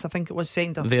top assist, I think it was,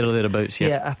 second or thereabouts.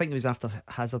 Yeah, I think it was after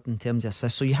Hazard in terms of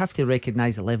assists. So you have to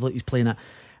recognise the level that he's playing at.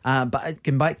 But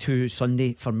going back to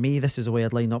Sunday, for me, this is the way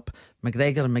I'd line up: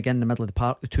 McGregor and McGinn in the middle of the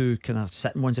park, the two kind of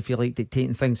sitting ones, if you like,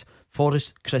 dictating things.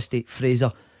 Forrest, Christie,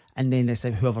 Fraser. And then it's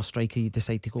whoever striker you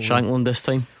decide to go Shankland this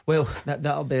time. Well,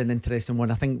 that'll be an interesting one.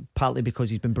 I think partly because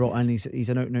he's been brought in, he's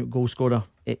an out and out goal scorer.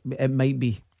 It might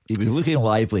be. He was looking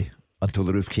lively until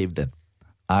the roof caved in.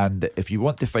 And if you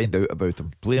want to find out about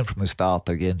him, playing from the start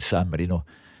against San Marino,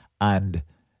 and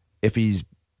if he's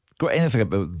got anything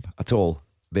about him at all,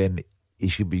 then he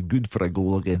should be good for a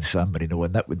goal against San Marino,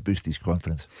 and that would boost his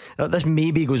confidence. This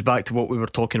maybe goes back to what we were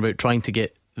talking about, trying to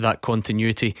get that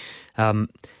continuity.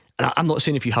 And I'm not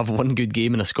saying if you have one good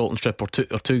game in a Scotland trip or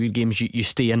two good games you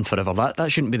stay in forever.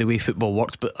 That shouldn't be the way football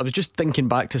works. But I was just thinking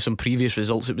back to some previous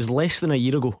results. It was less than a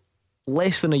year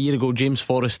ago James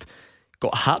Forrest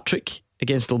got a hat-trick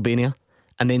against Albania,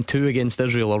 and then 2 against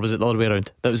Israel, or was it the other way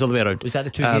around? That was the other way around. Was that the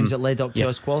 2 games that led up to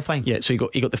us qualifying? Yeah, so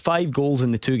he got the 5 goals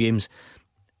in the 2 games.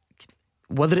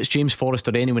 Whether it's James Forrest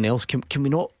or anyone else, can we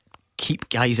not keep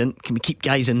guys in? Can we keep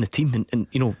guys in the team?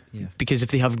 And because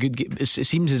if they have good games, it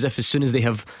seems as if as soon as they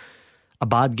have a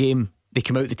bad game, they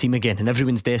come out the team again, and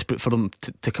everyone's desperate for them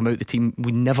to come out the team.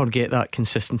 We never get that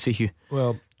consistency, Hugh.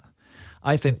 Well,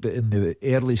 I think that in the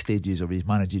early stages of his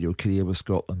managerial career with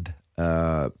Scotland,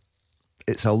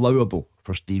 it's allowable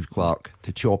for Steve Clarke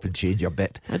to chop and change a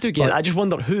bit. I do get it. I just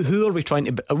wonder who are we trying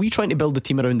to? Are we trying to build the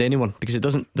team around anyone? Because it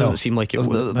doesn't seem like it.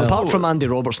 Apart from Andy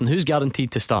Robertson, who's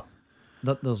guaranteed to start?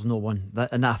 There's no one,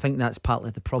 and I think that's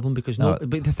partly the problem. Because but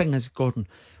the thing is, Gordon,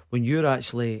 when you're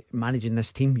actually managing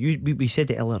this team, we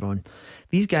said it earlier on,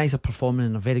 these guys are performing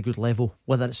in a very good level,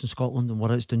 whether it's in Scotland and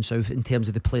whether it's down south, in terms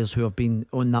of the players who have been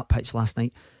on that pitch last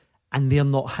night. And they're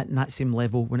not hitting that same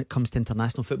level when it comes to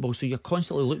international football. So you're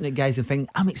constantly looking at guys and thinking,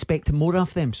 I'm expecting more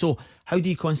of them. So how do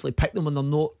you constantly pick them when they're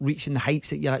not reaching the heights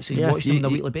that you're actually watching them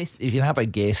on a weekly basis? You can have a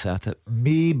guess at it.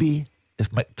 Maybe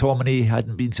if McTominay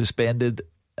hadn't been suspended,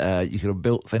 you could have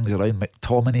built things around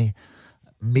McTominay.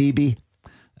 Maybe.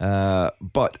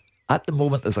 But at the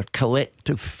moment there's a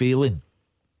collective failing,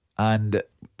 and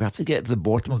we have to get to the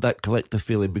bottom of that collective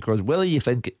failing, because whether you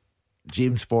think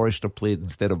James Forrester played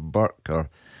instead of Burke, or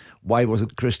why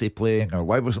wasn't Christie playing, or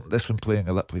why wasn't this one playing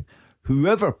or that playing,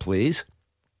 whoever plays,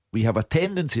 we have a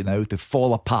tendency now to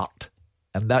fall apart,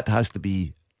 and that has to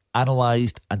be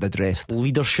analysed and addressed.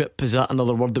 Leadership, is that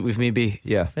another word that we've maybe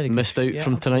missed out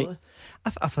from tonight?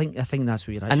 I think that's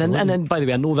what you're actually and then by the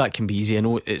way, I know that can be easy, I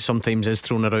know it sometimes is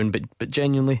thrown around, but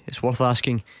genuinely it's worth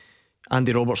asking.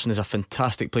 Andy Robertson is a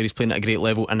fantastic player. He's playing at a great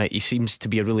level, and he seems to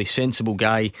be a really sensible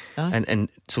guy. And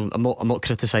so I'm not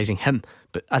criticising him,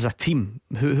 but as a team,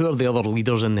 who are the other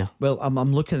leaders in there? Well,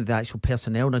 I'm looking at the actual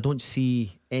personnel, and I don't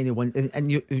see anyone.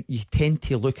 And you tend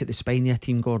to look at the spine of a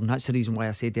team, Gordon. That's the reason why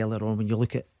I said earlier on, when you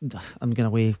look at, I'm going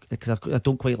away because I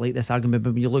don't quite like this argument,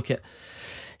 but when you look at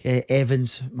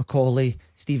Evans, Macaulay,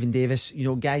 Stephen Davis,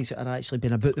 guys that are actually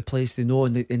been about the place, they know,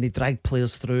 and they drag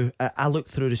players through. I look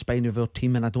through the spine of our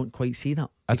team and I don't quite see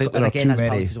that. I think there are too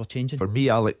many. We're changing. For me,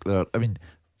 Alec,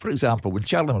 for example, when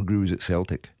Charlie Mulgrew was at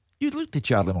Celtic, you'd look to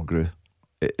Charlie Mulgrew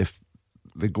if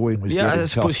the going was I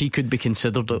suppose he could be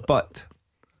considered, but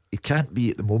he can't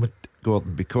be at the moment,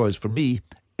 Gordon, because for me,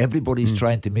 everybody's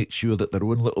trying to make sure that their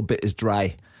own little bit is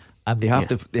dry, and they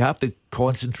have to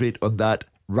concentrate on that,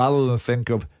 rather than think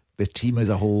of the team as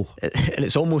a whole. And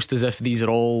it's almost as if these are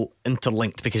all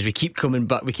interlinked, because we keep coming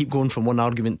back, we keep going from one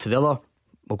argument to the other.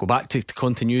 We'll go back to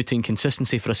continuity and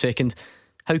consistency for a second.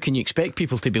 How can you expect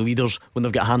people to be leaders when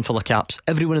they've got a handful of caps?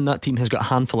 Everyone in that team has got a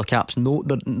handful of caps. No,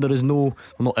 there is no, well,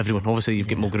 not everyone, obviously you've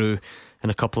got Mulgrew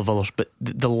and a couple of others, but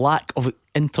the lack of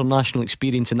international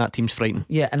experience in that team's frightening.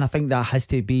 Yeah, and I think that has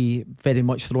to be very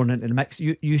much thrown into the mix.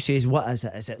 You say, what is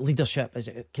it? Is it leadership? Is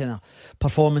it kind of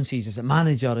performances? Is it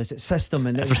manager? Is it system?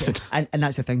 And everything. And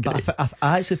that's the thing. But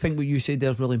I actually think what you said there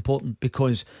is really important,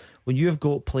 because when you've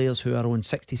got players who are on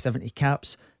 60, 70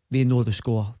 caps, they know the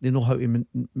score, they know how to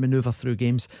manoeuvre through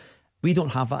games. We don't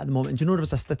have that at the moment. And do you know, there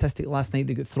was a statistic last night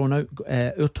that got thrown out.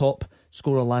 Our top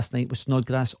scorer last night was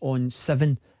Snodgrass on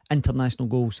 7 international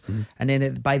goals. And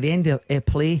then by the end of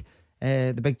play,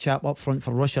 the big chap up front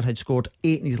for Russia had scored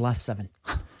 8 in his last 7.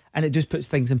 And it just puts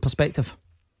things in perspective.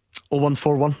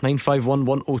 0141 951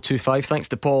 1025. Thanks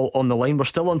to Paul on the line. We're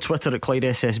still on Twitter at Clyde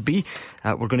SSB.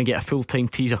 We're going to get a full-time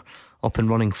teaser up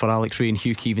and running for Alex Rae and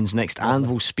Hugh Keevins next, and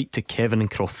we'll speak to Kevin and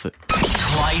Croftfoot.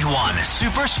 Clyde One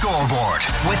Super Scoreboard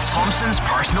with Thompson's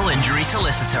personal injury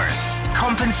solicitors.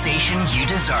 Compensation you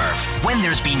deserve. When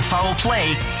there's been foul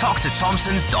play, talk to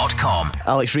Thompsons.com.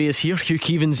 Alex Rae is here, Hugh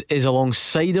Keevins is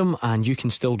alongside him, and you can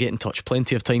still get in touch.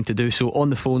 Plenty of time to do so on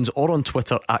the phones or on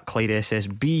Twitter at Clyde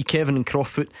SSB. Kevin and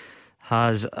Croftfoot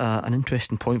has an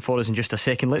interesting point for us in just a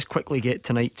second. Let's quickly get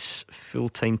tonight's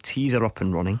full-time teaser up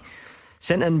and running.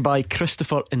 Sent in by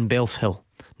Christopher in Bells Hill.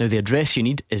 Now the address you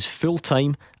need is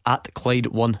fulltime at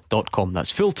Clyde1.com.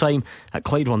 That's fulltime at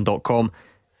Clyde1.com.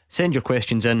 Send your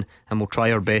questions in and we'll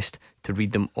try our best to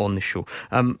read them on the show.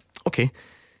 Okay.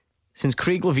 Since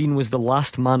Craig Levein was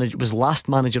last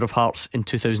manager of Hearts in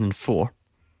 2004,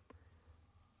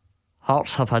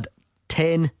 Hearts have had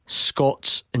 10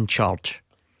 Scots in charge.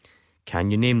 Can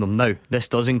you name them? Now this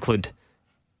does include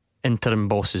interim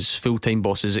bosses, full-time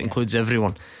bosses. It includes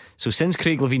everyone. So since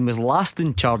Craig Levein was last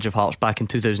in charge of Hearts back in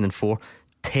 2004,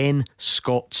 10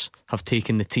 Scots have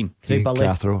taken the team. Craig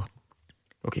Cathro.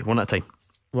 Okay, one at a time.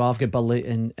 Well, I've got Burley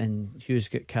and Hugh's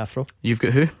got Cathro. You've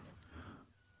got who?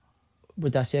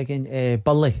 Would I say again?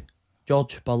 Burley.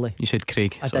 George Burley. You said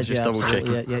Craig, I so did, just double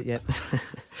checking. Yeah.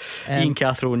 Ian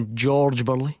Cathro and George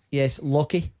Burley. Yes,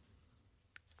 Lockie.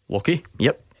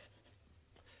 Yep.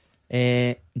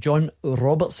 John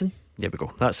Robertson. There we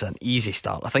go. That's an easy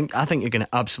start. I think you're going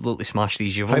to absolutely smash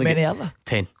these. You've How only many got are there?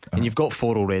 10, and you've got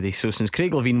 4 already. So since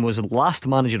Craig Levein was the last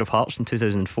manager of Hearts in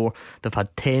 2004, they've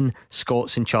had 10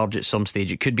 Scots in charge at some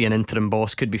stage. It could be an interim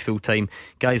boss, could be full time.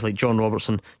 Guys like John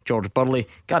Robertson, George Burley,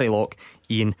 Gary Locke,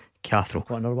 Ian Cathro.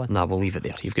 Got another one? Nah, we'll leave it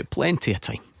there. You've got plenty of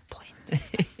time.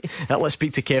 Let's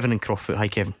speak to Kevin in Croftfoot. Hi,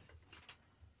 Kevin.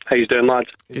 How you doing, lads?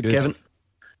 Good. Kevin.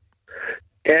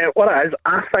 What it is,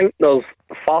 I think there's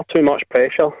far too much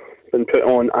pressure been put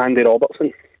on Andy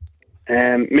Robertson,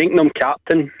 making him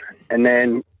captain, and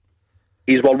then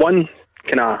he's one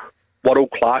kind of world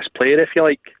class player, if you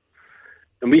like.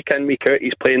 And week in, week out,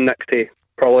 he's playing next to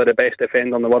probably the best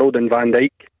defender in the world in Van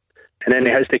Dijk, and then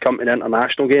he has to come to the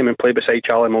international game and play beside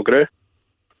Charlie Mulgrew.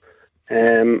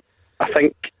 I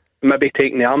think maybe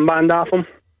taking the armband off him,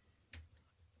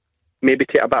 maybe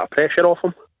take a bit of pressure off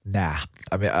him. Nah,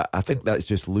 I mean, I think that's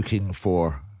just looking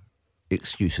for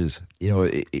excuses. You know,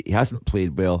 he hasn't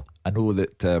played well. I know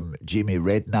that Jamie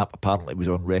Redknapp apparently was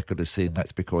on record as saying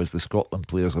that's because the Scotland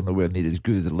players are nowhere near as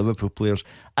good as the Liverpool players,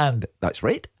 and that's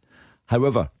right.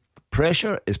 However,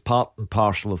 pressure is part and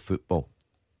parcel of football.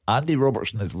 Andy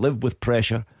Robertson has lived with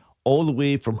pressure all the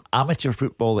way from amateur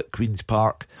football at Queen's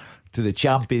Park to the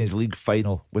Champions League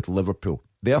final with Liverpool.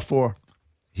 Therefore,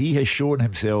 he has shown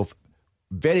himself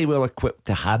very well equipped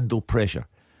to handle pressure.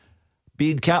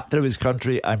 Being captain of his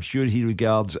country, I'm sure he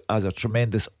regards as a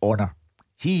tremendous honour.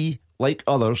 He, like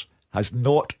others, has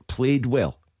not played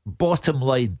well. Bottom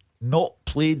line, not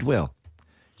played well.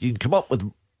 You can come up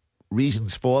with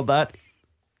reasons for that.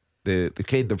 The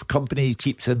kind of company he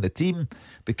keeps in the team,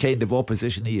 the kind of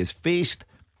opposition he has faced.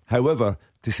 However,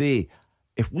 to say,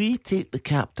 if we take the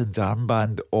captain's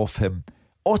armband off him,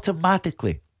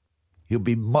 automatically he'll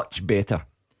be much better.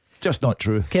 Just not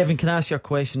true. Kevin, can I ask you a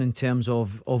question in terms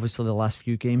of obviously the last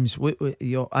few games?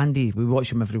 Andy, we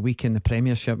watch him every week in the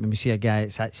Premiership and we see a guy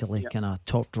that's actually kind of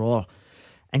top drawer.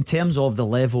 In terms of the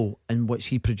level in which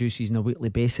he produces on a weekly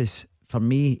basis, for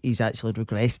me, he's actually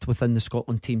regressed within the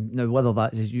Scotland team. Now, whether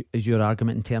that is your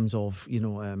argument in terms of, the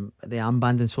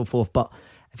armband and so forth, but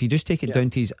if you just take it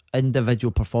down to his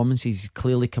individual performances, he's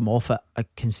clearly come off it a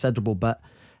considerable bit.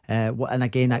 And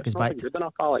again, that goes back to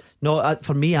enough, Alex. No,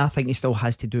 for me, I think he still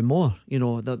has to do more.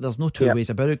 There's no two ways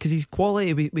about it, because he's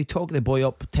quality. We talk the boy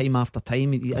up time after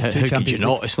time. He has How could you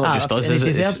not? It's not just us, is it?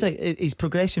 He deserves it. His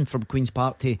progression from Queen's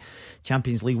Park to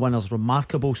Champions League winner is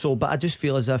remarkable. But I just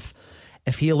feel as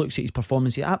if he looks at his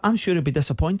performance, I'm sure he'll be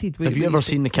disappointed. Have you ever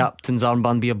seen the captain's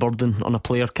armband be a burden on a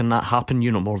player? Can that happen?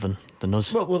 You know more than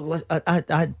us. Well,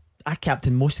 I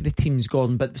captained most of the teams,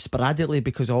 Gordon, but sporadically,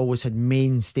 because I always had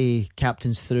mainstay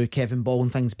captains through Kevin Ball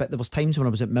and things. But there was times when I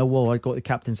was at Millwall, I got the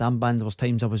captain's armband. There was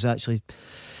times I was actually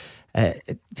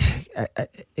it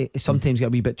sometimes got a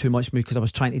wee bit too much for me because I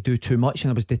was trying to do too much and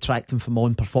I was detracting from my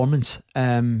own performance.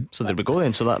 So there we go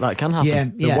then. So that can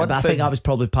happen. Yeah, but I think that was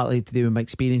probably partly to do with my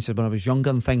experiences when I was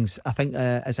younger and things. I think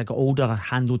as I got older, I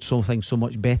handled some things so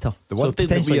much better. The one thing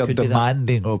that we are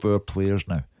demanding of our players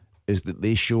now is that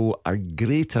they show a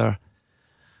greater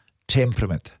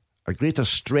temperament, a greater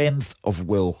strength of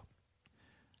will.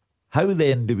 How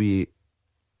then do we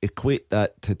equate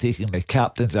that to taking the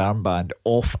captain's armband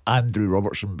off Andrew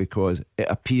Robertson because it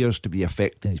appears to be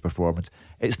affecting his performance?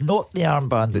 It's not the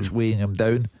armband that's weighing him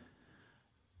down.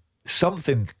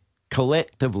 Something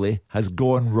collectively has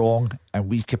gone wrong and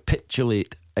we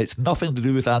capitulate. It's nothing to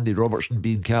do with Andy Robertson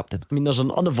being captain. I mean, there's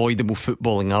an unavoidable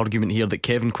footballing argument here that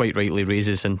Kevin quite rightly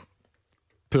raises, and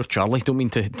poor Charlie, don't mean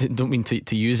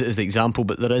to use it as the example,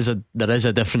 but there is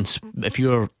a difference. If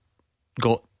you're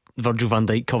got Virgil van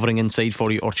Dijk covering inside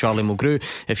for you, or Charlie Mulgrew,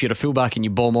 if you're a fullback and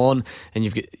you bomb on and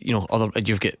you've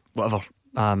got whatever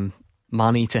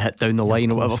Manny to hit down the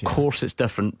line or whatever, of course it's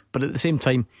different. But at the same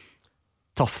time,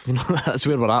 tough. That's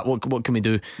where we're at. What can we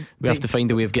do? We have to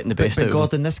find a way of getting the best out of him.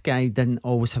 Gordon, this guy didn't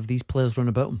always have these players run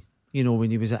about him.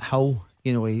 When he was at Hull,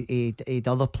 he had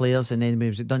other players, and then when he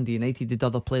was at Dundee United, he did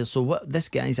other players. So this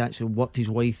guy's actually worked his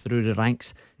way through the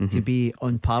ranks to be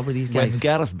on par with these guys. When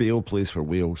Gareth Bale plays for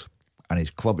Wales and his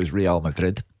club is Real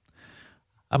Madrid,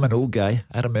 I'm an old guy.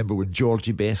 I remember when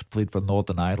Georgie Best played for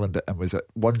Northern Ireland and was at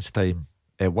one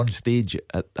stage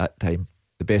at that time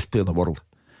the best player in the world,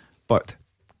 but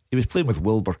he was playing with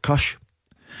Wilbur Cush.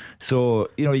 So,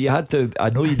 you had to. I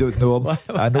know you don't know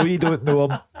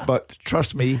him. But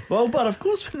trust me. Wilbur, of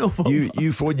course we know Wilbur.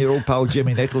 You phone your old pal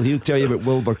Jimmy Nicholl, he'll tell you about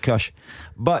Wilbur Cush.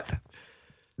 But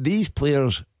these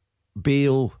players,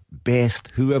 Bale,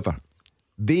 Best, whoever,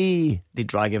 they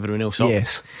drag everyone else up.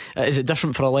 Yes. Is it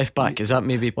different for a left back? Is that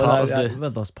maybe part of the? Well,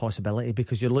 there's possibility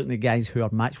because you're looking at guys who are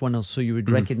match winners, so you would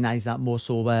recognise that more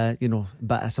so.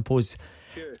 But I suppose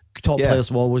top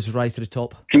players will always rise to the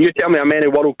top. Can you tell me how many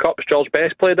World Cups George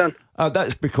Best played in?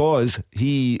 That's because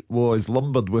he was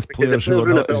lumbered with players who were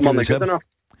not as good as him.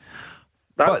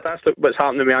 That's what's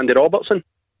happening with Andy Robertson.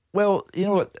 Well, you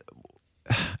know what,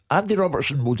 Andy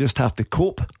Robertson will just have to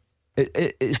cope.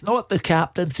 It's not the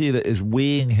captaincy that is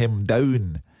weighing him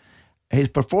down. His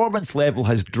performance level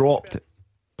has dropped.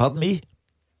 Pardon me?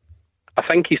 I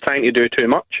think he's trying to do too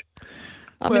much.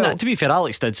 I mean, to be fair,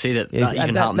 Alex did say that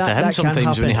even happened to him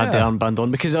sometimes when he had the armband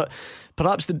on. Because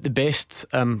perhaps the best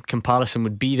comparison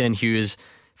would be then, Hugh, is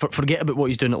forget about what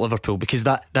he's doing at Liverpool, because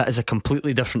that is a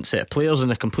completely different set of players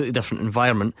in a completely different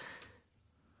environment.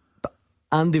 But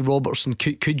Andy Robertson,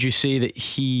 could you say that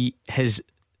his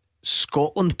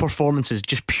Scotland performances,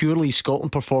 just purely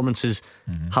Scotland performances,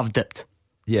 have dipped?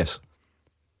 Yes.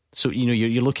 So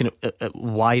you're looking at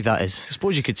why that is. I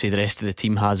suppose you could say the rest of the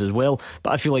team has as well,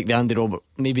 but I feel like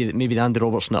maybe the Andy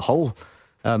Robertson at Hull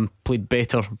played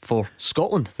better for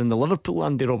Scotland than the Liverpool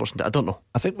Andy Robertson did. I don't know.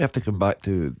 I think we have to come back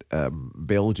to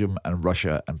Belgium and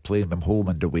Russia and playing them home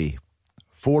and away.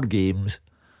 4 games,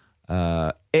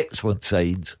 excellent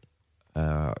sides.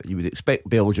 You would expect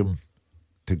Belgium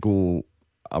to go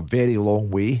a very long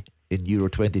way in Euro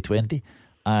 2020,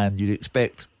 and you'd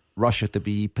expect Russia to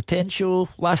be potential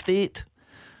last 8.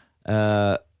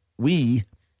 We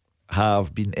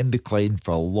have been in decline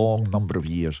for a long number of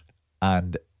years,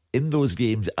 and in those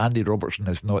games Andy Robertson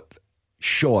has not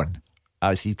shone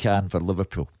as he can for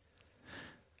Liverpool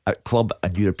at club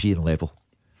and European level.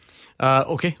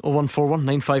 Okay, 0141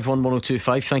 951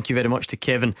 1025. Thank you very much to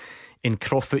Kevin in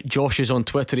Crofut. Josh is on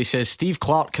Twitter. He says Steve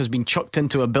Clarke has been chucked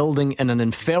into a building in an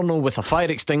inferno with a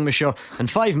fire extinguisher, and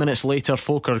 5 minutes later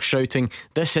folk are shouting,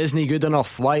 "This isn't good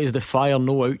enough. Why is the fire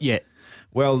no out yet?"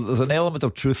 Well, there's an element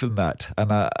of truth in that,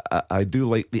 and I do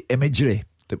like the imagery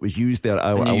that was used there.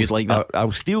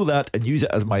 I'll steal that and use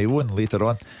it as my own later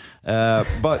on.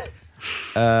 But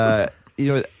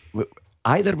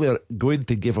either we're going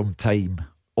to give him time,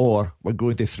 or we're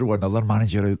going to throw another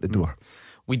manager out the door.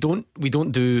 We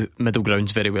don't do middle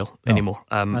grounds very well anymore.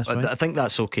 I think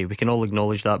that's okay. We can all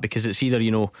acknowledge that, because it's either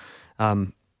we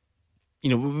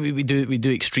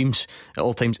do extremes at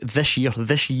all times. This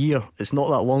year, it's not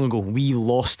that long ago, we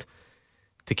lost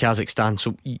to Kazakhstan.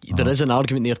 So there is an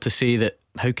argument there to say that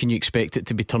how can you expect it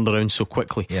to be turned around so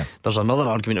quickly? There's another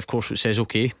argument, of course, which says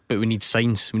okay, but we need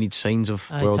signs. We need signs of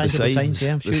the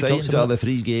signs are the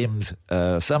 3 games: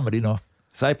 San Marino,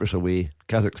 Cyprus away,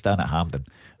 Kazakhstan at Hampden.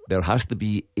 There has to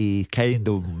be a kind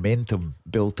of momentum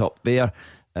built up there.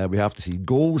 We have to see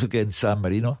goals against San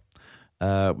Marino.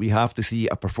 We have to see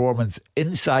a performance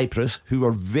in Cyprus, who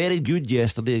were very good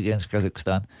yesterday against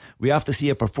Kazakhstan. We have to see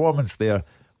a performance there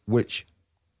which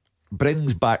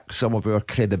brings back some of our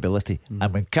credibility.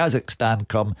 And when Kazakhstan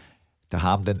come to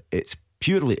Hampden, it's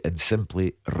purely and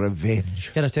simply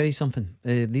revenge. Can I tell you something?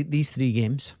 These 3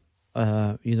 games,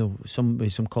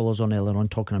 some callers on earlier on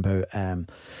talking about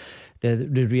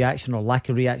the reaction or lack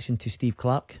of reaction to Steve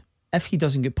Clarke. If he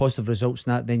doesn't get positive results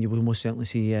in that, then you will most certainly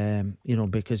see,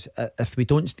 because if we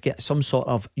don't get some sort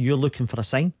of, you're looking for a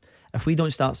sign, if we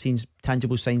don't start seeing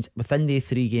tangible signs within the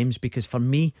 3 games, because for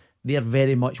me, they're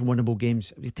very much winnable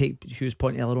games. We take Hugh's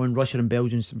point earlier on, Russia and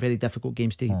Belgium, very difficult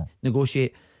games to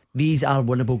negotiate. These are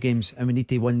winnable games, and we need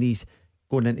to win these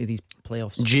going into these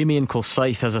playoffs. Jamie in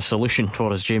Kilsyth has a solution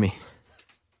for us. Jamie.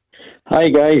 Hi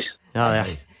guys. Yeah.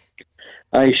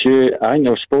 I think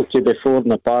I've spoke to you before in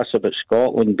the past about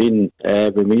Scotland being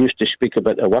when we used to speak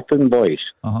about the whipping boys.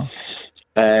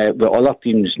 But other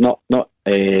teams not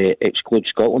exclude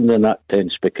Scotland in that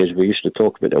sense, because we used to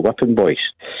talk about the whipping boys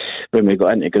when we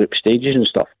got into group stages and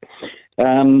stuff.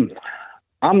 I'm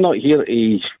not here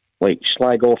to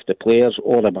slag off the players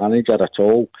or the manager at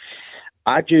all.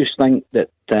 I just think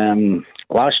that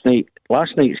last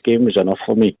night's game was enough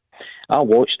for me. I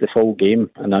watched the full game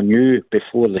and I knew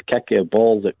before the kick of the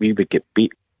ball that we would get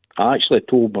beat. I actually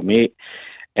told my mate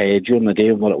during the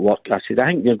day when we were at work, I said, I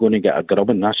think you're going to get a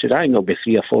grubbing. I said, I think it'll be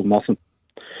 3 or 4-0.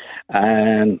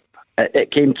 And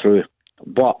it came through.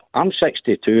 But I'm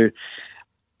 62.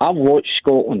 I've watched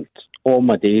Scotland all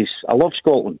my days. I love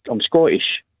Scotland. I'm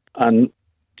Scottish. And,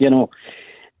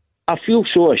 I feel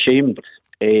so ashamed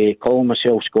calling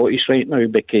myself Scottish right now,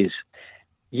 because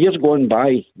years gone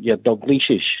by, your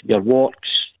Dalglishes, your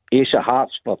Warks, Ace of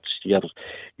Hartsfords,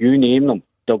 you name them,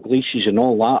 Dalglishes and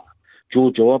all that, Joe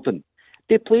Jordan,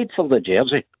 they played for the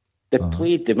jersey. They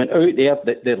went out there,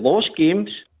 they lost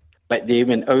games, but they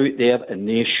went out there and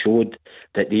they showed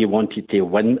that they wanted to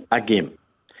win a game.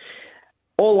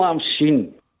 all I've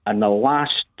seen in the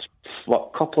last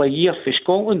couple of years for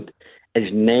Scotland is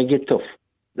negative.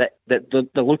 That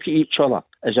they look at each other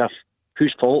as if,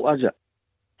 whose fault is it?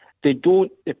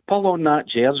 They pull on that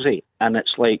jersey and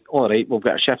it's like, all right, we've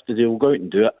got a shift to do, we'll go out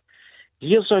and do it.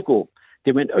 Years ago,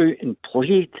 they went out and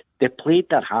played. They played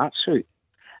their hearts out.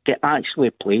 They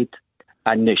actually played,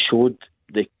 and they showed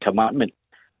the commitment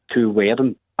to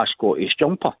wearing a Scottish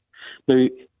jumper. Now,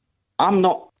 I'm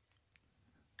not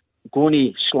going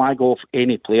to slag off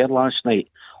any player last night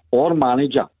or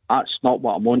manager. That's not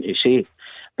what I'm on to say.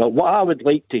 But what I would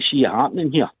like to see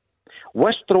happening here,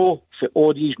 withdraw for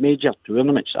all these major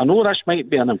tournaments. I know this might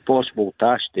be an impossible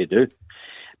task to do,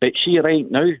 but see, right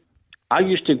now, I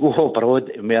used to go abroad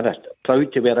and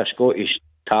proud to wear a Scottish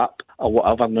tap or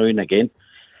whatever now and again.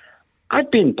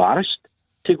 I'd be embarrassed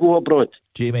to go abroad,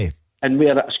 Jamie, and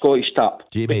wear a Scottish tap,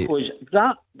 Jamie, because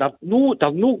there's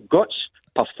no guts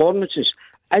performances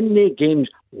in the games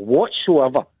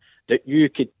whatsoever that you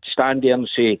could stand there and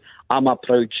say, I'm a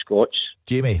proud Scots.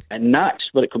 Jamie. And that's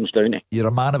what it comes down to. You're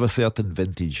a man of a certain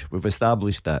vintage. We've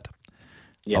established that.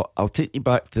 Yeah. I'll take you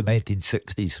back to the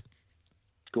 1960s.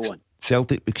 Go on.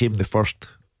 Celtic became the first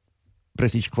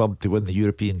British club to win the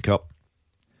European Cup.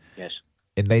 Yes.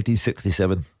 In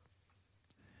 1967.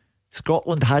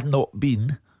 Scotland had not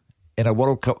been in a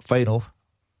World Cup final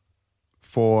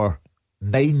for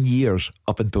 9 years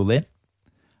up until then.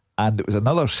 And it was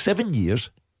another 7 years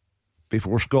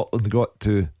before Scotland got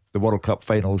to the World Cup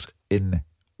finals in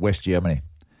West Germany.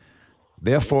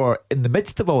 Therefore, in the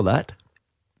midst of all that,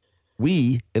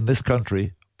 we in this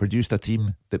country produced a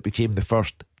team that became the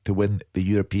first to win the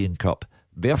European Cup.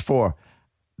 Therefore,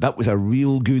 that was a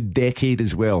real good decade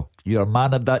as well. You're a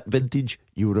man of that vintage.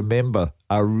 You remember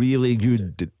a really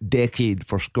good decade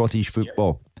for Scottish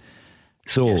football.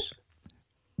 So,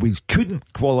 we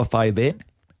couldn't qualify then.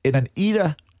 In an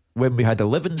era when we had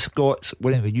 11 Scots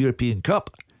winning the European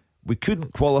Cup, we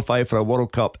couldn't qualify for a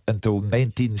World Cup until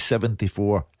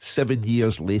 1974, 7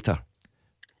 years later.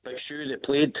 But sure, they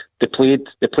played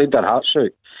their hearts out.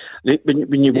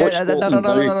 When you watch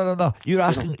no.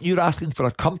 You're asking for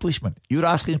accomplishment. You're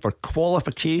asking for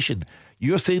qualification.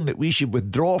 You're saying that we should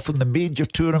withdraw from the major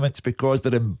tournaments because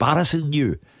they're embarrassing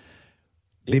you.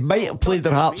 They might have played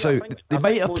their hearts out. They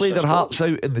might have played their hearts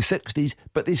out in the 60s,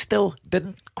 but they still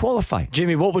didn't qualify.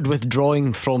 Jamie, what would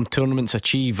withdrawing from tournaments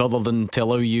achieve other than to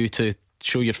allow you to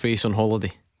show your face on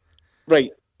holiday?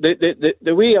 Right.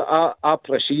 The way I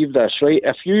perceive this, right,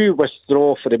 if you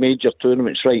withdraw for the major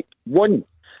tournaments, right, one,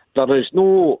 there is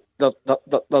no,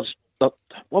 there's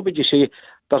what would you say?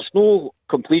 There's no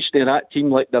completion in that team,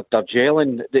 like they're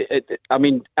gelling. I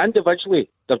mean, individually,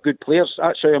 they're good players.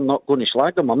 That's why I'm not going to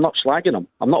slag them. I'm not slagging them.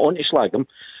 I'm not on to slag them.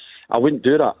 I wouldn't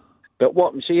do that. But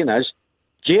what I'm saying is,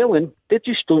 gelling, they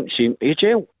just don't seem to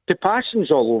gel. The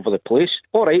passing's all over the place.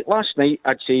 All right, last night,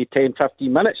 I'd say 10,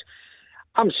 15 minutes.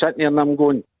 I'm sitting there and I'm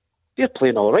going, they're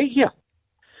playing all right here.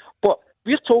 But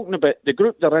we're talking about the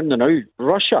group they're in now,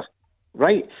 Russia,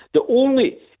 right? The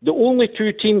only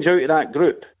two teams out of that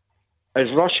group is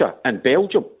Russia and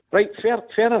Belgium. Right,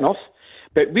 fair enough.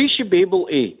 But we should be able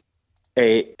to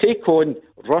take on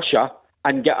Russia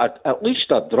and get at least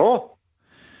a draw.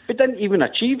 We didn't even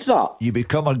achieve that. You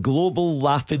become a global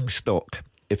laughingstock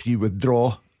if you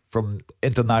withdraw from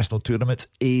international tournaments.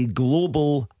 A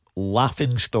global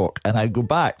laughingstock. And I go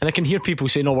back, and I can hear people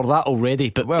saying, "Oh, we're that already,"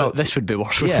 but this would be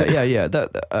worse. Yeah.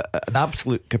 An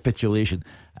absolute capitulation.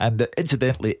 And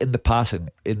incidentally, in the passing,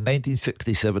 in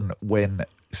 1967, when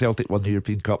Celtic won the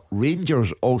European Cup,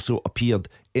 Rangers also appeared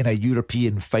in a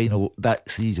European final that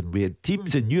season. We had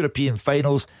teams in European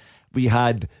finals. We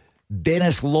had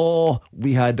Dennis Law.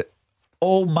 We had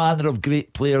all manner of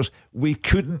great players. We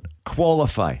couldn't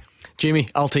qualify. Jamie,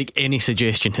 I'll take any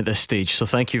suggestion at this stage, so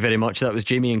thank you very much. That was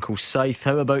Jamie in Kilsyth.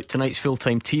 How about tonight's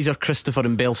full-time teaser? Christopher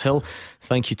in Bells Hill,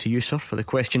 thank you to you, sir, for the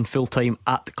question. Fulltime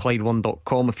at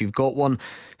Clyde1.com if you've got one.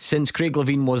 Since Craig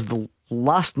Levein was the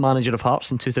last manager of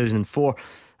Hearts in 2004,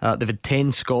 they've had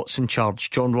 10 Scots in charge: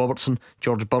 John Robertson,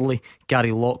 George Burley,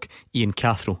 Gary Locke, Ian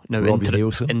Cathro. Now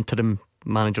interim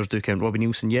managers do count. Robbie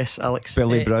Nielsen, yes. Alex?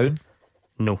 Billy Brown?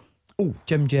 No. Oh,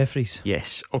 Jim Jeffries.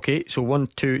 Yes. Okay, so 1,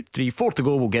 2, 3, 4 to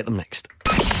go. We'll get them next.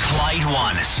 Clyde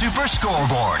One Super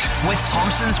Scoreboard with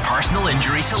Thompson's personal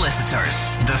injury solicitors,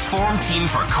 the form team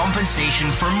for compensation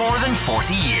for more than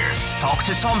 40 years. Talk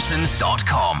to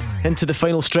Thompsons.com. Into the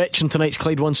final stretch in tonight's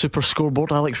Clyde One Super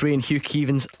Scoreboard. Alex Ray and Hugh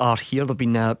Keevins are here. They've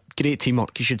been great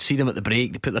teamwork. You should see them at the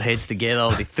break. They put their heads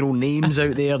together, they throw names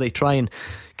out there, they try and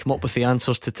come up with the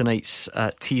answers to tonight's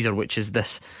teaser, which is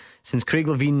this: since Craig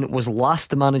Levein was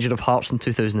last the manager of Hearts in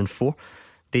 2004,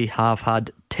 they have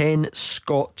had 10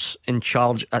 Scots in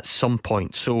charge at some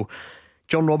point. So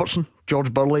John Robertson,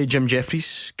 George Burley, Jim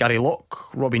Jeffries, Gary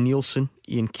Locke, Robbie Nielsen,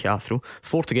 Ian Cathro.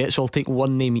 4 to get, so I'll take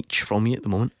one name each from you at the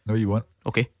moment. No, you won't.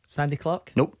 Okay. Sandy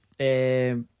Clark? Nope.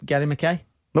 Gary Mackay?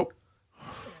 Nope.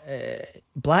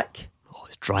 Black? Oh,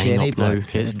 it's drying up now.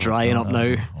 It's drying up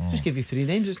now. Just give you 3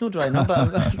 names. It's not drying up,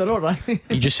 but they're all right.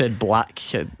 You just said Black,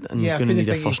 and Yeah, I'm going to need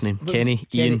a first name.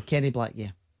 Ian. Kenny Black,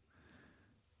 yeah.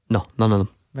 No, none of them.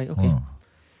 Right, okay.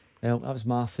 Well, that was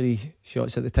my 3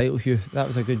 shots at the title, Hugh. That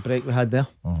was a good break we had there.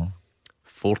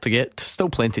 4 to get. Still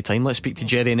plenty of time. Let's speak to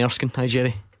Jerry in Erskine. Hi,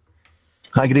 Jerry.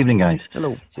 Hi, good evening, guys.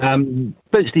 Hello.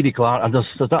 About Stevie Clark, there's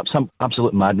some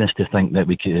absolute madness to think that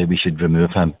we should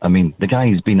remove him. I mean, the guy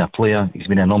has been a player, he's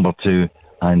been a number 2,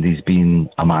 and he's been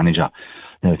a manager.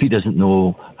 Now, if he doesn't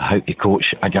know how to coach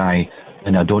a guy,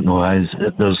 and I don't know his,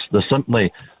 there's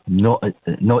certainly not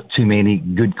too many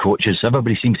good coaches.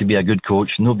 Everybody seems to be a good coach.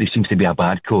 Nobody seems to be a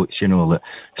bad coach. You know, like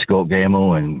Scott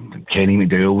Gemmell and Kenny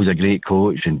McDowell was a great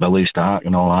coach, and Billy Stark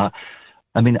and all that.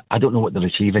 I mean, I don't know what they're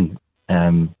achieving.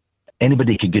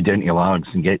 Anybody could go down to Largs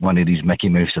and get one of these Mickey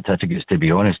Mouse certificates, to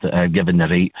be honest, given the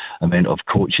right amount of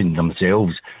coaching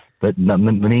themselves. But the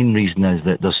main reason is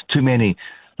that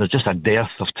there's just a dearth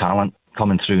of talent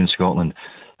coming through in Scotland.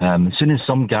 As soon as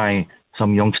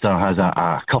some youngster has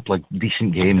a couple of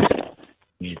decent games,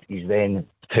 he's then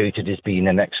touted as being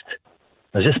the next.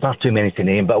 There's just far too many to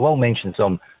name, but I will mention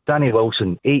some. Danny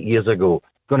Wilson, 8 years ago,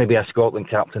 going to be a Scotland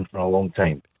captain for a long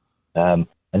time.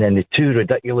 And then the 2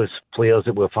 ridiculous players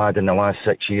that we've had in the last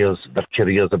 6 years, their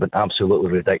careers have been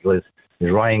absolutely ridiculous.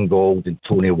 There's Ryan Gold and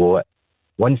Tony Watt.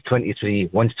 One's 23,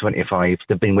 one's 25.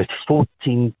 They've been with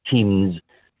 14 teams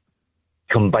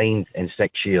combined in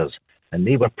 6 years. And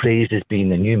they were praised as being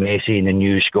the new Messi and the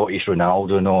new Scottish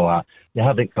Ronaldo and all that. They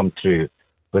haven't come through.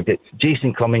 We've got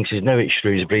Jason Cummings, who's now at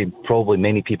Shrewsbury. Probably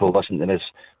many people listening to this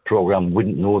programme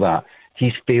wouldn't know that.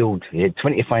 He's failed. He had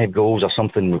 25 goals or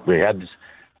something with Hibs.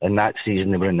 In that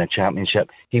season, they were in the Championship.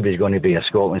 He was going to be a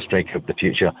Scotland striker of the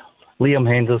future. Liam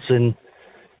Henderson,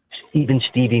 even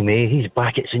Stevie May, he's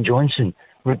back at St Johnstone.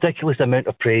 Ridiculous amount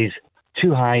of praise,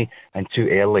 too high and too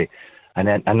early. And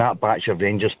that batch of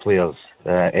Rangers players,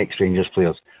 ex-Rangers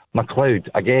players. McLeod,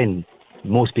 again,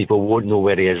 most people won't know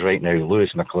where he is right now, Lewis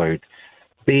McLeod.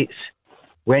 Bates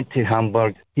went to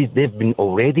Hamburg. They've been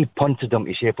already punted him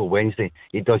to Sheffield Wednesday.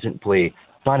 He doesn't play.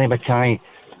 Barry Mackay,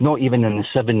 not even in the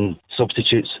 7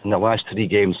 substitutes in the last 3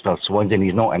 games for Swansea,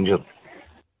 he's not injured.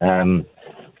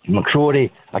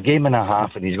 McCrory, a game and a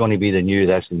half, and he's going to be the new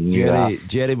this and new that.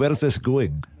 Jerry, where's this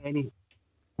going?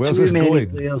 Where's this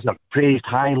going? Players are praised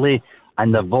highly,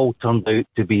 and they've all turned out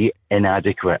to be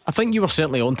inadequate. I think you were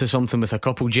certainly onto something with a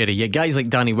couple, Jerry. Yeah, guys like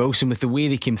Danny Wilson, with the way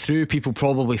they came through, people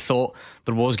probably thought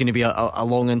there was going to be a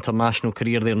long international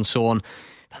career there and so on.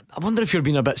 I wonder if you're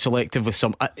being a bit selective with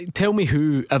some. Tell me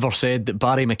who ever said that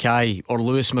Barry Mackay or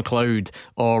Lewis McLeod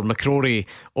or McCrory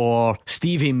or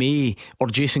Stevie May or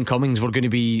Jason Cummings were going to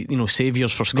be,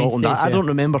 saviours for Scotland. I don't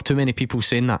remember too many people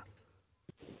saying that.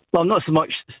 Well, not so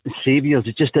much saviours,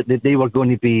 it's just that they were going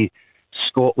to be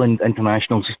Scotland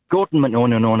internationals. Gordon went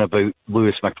on and on about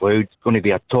Lewis McLeod, going to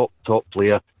be a top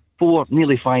player.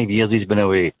 Nearly 5 years he's been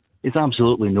away. It's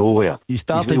absolutely nowhere. You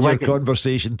started your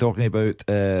conversation talking about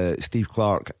Steve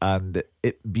Clarke and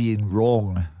it being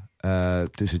wrong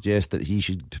to suggest that he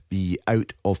should be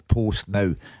out of post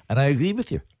now. And I agree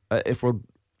with you. If we're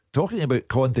talking about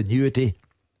continuity,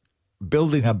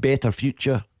 building a better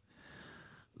future,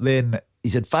 then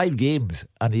he's had 5 games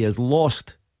and he has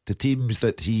lost to teams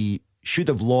that he should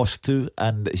have lost to,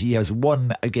 and he has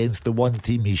won against the one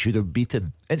team he should have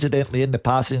beaten. Incidentally, in the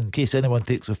passing, in case anyone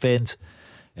takes offence,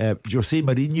 Jose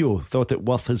Mourinho thought it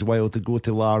worth his while to go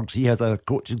to Largs. He has a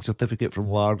coaching certificate from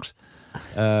Largs,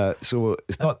 so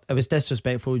it's not. It was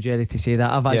disrespectful, Jerry, to say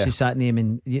that. I've actually sat in him,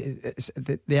 and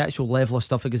the actual level of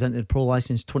stuff that goes into the pro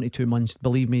licence, 22 months.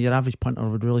 Believe me, your average punter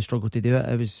would really struggle to do it.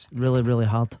 It was really, really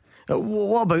hard.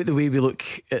 What about the way we look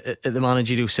at the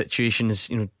managerial situations?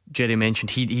 Jerry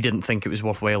mentioned he didn't think it was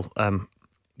worthwhile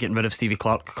getting rid of Stevie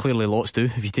Clarke. Clearly, lots do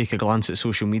if you take a glance at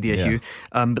social media, Hugh.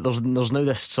 But there's now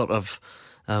this sort of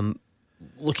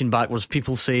looking backwards.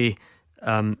 People say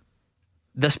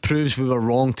this proves we were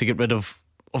wrong to get rid of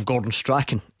Gordon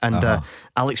Strachan, and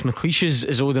Alex McLeish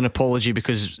is owed an apology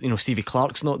because Stevie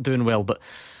Clarke's not doing well. But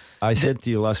I said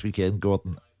to you last weekend,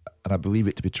 Gordon, and I believe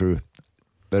it to be true,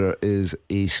 there is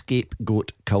a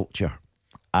scapegoat culture,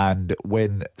 and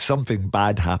when something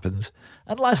bad happens,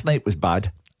 and last night was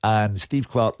bad, and Steve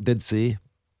Clarke did say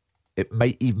it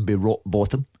might even be rock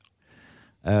bottom.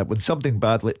 When something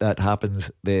bad like that happens,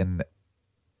 then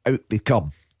out they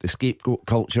come. The scapegoat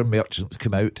culture merchants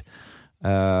come out,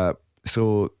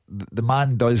 So the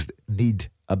man does need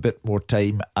a bit more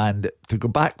time. And to go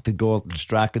back to Gordon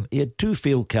Strachan, he had 2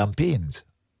 failed campaigns.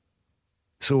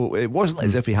 So it wasn't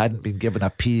as if he hadn't been given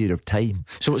a period of time.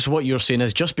 So what you're saying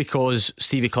is, just because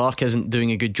Stevie Clarke isn't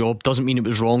doing a good job doesn't mean it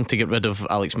was wrong to get rid of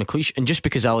Alex McLeish, and just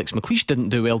because Alex McLeish didn't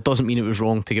do well doesn't mean it was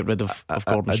wrong to get rid of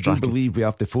Gordon Strachan. I do believe we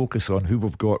have to focus on who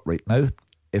we've got right now.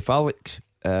 If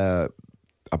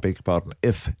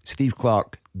if Steve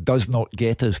Clarke does not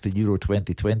get us to Euro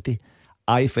 2020,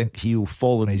 I think he'll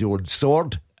fall on his own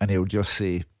sword and he'll just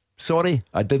say, sorry,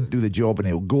 I didn't do the job, and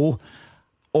he'll go.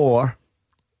 Or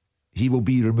he will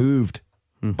be removed.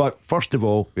 But first of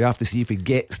all, we have to see if he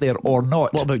gets there or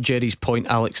not. What about Jerry's point,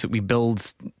 Alex, that we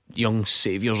build young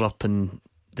saviours up and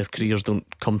their careers don't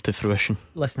come to fruition?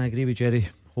 Listen, I agree with Jerry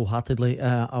wholeheartedly.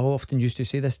 I often used to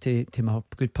say this to my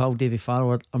good pal Davy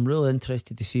Farward. I'm really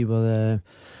interested to see where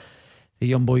the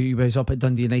young boy who was up at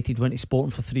Dundee United went to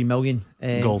Sporting for 3 million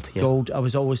gold. I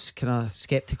was always kind of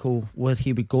sceptical where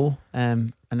he would go,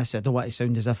 and I don't want to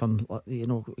sound as if I'm,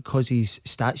 because his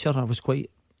stature, I was quite,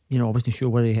 I wasn't sure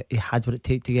where he had what it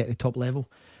take to get to the top level.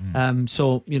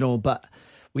 But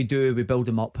we build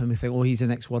him up and we think, he's the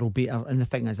next world beater. And the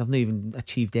thing is, I've not even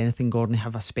achieved anything, Gordon.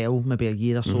 Have a spell, maybe a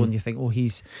year or so, and you think,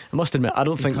 he's. I must admit, I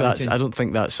don't think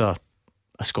that's a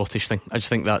Scottish thing. I just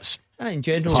think that's in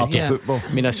general part of football.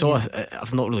 I mean,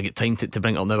 I've not really got time to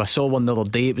bring it up now. I saw one the other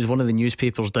day. It was one of the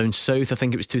newspapers down south. I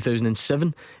think it was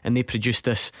 2007, and they produced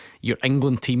this your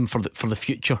England team for the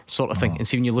future sort of thing. And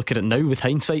see, when you look at it now with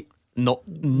hindsight, none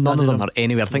of them are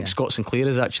anywhere. I think Scott Sinclair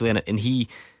is actually in it, and he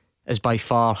has by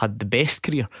far had the best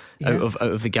career out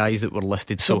of the guys that were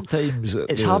listed. So sometimes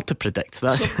it's hard to predict.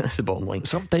 That's the bottom line.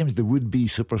 Sometimes the would-be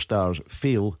superstars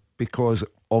fail because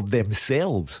of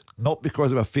themselves, not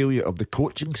because of a failure of the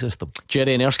coaching system.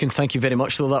 Jerry and Erskine, thank you very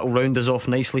much. Though that'll round us off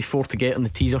nicely. 4 to get on the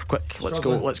teaser. Quick, let's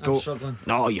go.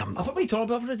 No, I thought we talked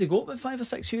about ready to go about 5 or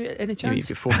 6. Any chance?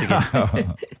 You've got 4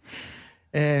 to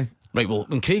get. Right, well,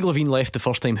 when Craig Levein left the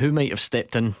first time, who might have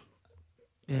stepped in?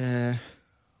 Who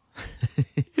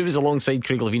was alongside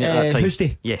Craig Levein at that time?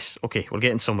 Houston. Yes, okay, we're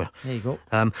getting somewhere. There you go.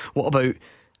 What about,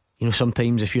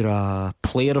 sometimes if you're a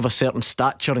player of a certain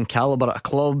stature and calibre at a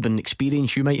club and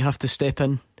experience, you might have to step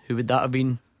in. Who would that have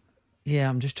been? Yeah,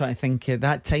 I'm just trying to think. At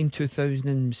that time,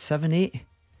 2007-8.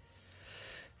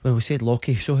 Well, we said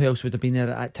Lockie, so who else would have been there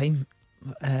at that time?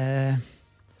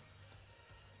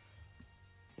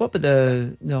 What about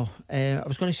I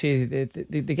was going to say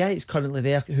the guy that's currently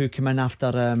there who came in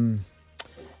after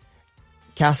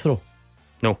Cathro.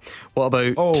 No. What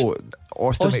about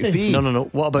Austin McPhee? No.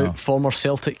 What about former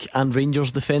Celtic and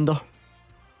Rangers defender?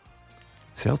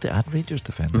 Celtic and Rangers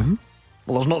defender?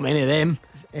 Well, there's not many of them.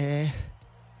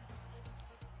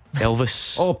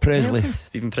 Elvis. Presley.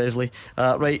 Stephen Presley.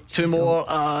 Right, 2 more.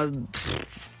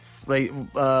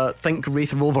 Think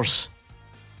Wraith Rovers.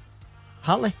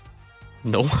 Hartley.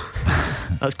 No.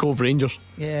 That's Cove Rangers.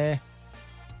 Yeah.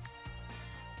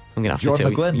 I'm going to have John to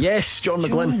tell McGlynn. you. Yes, John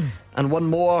McGlynn. And one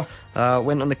more.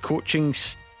 Went on the coaching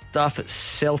staff at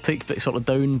Celtic, but sort of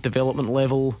down development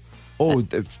level.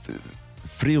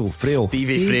 Friel.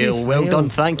 Stevie Friel. Well done.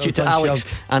 Thank you to Alex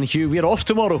and Hugh. We're off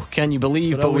tomorrow, can you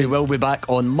believe? But we will be back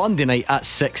on Monday night at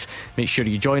 6. Make sure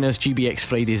you join us. GBX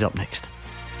Friday's up next.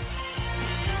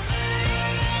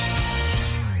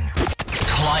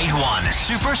 Clyde One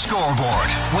Super Scoreboard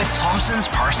with Thompson's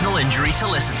personal injury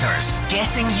solicitors.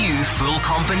 Getting you full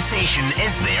compensation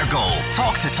is their goal.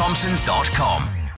 Talk to Thompsons.com.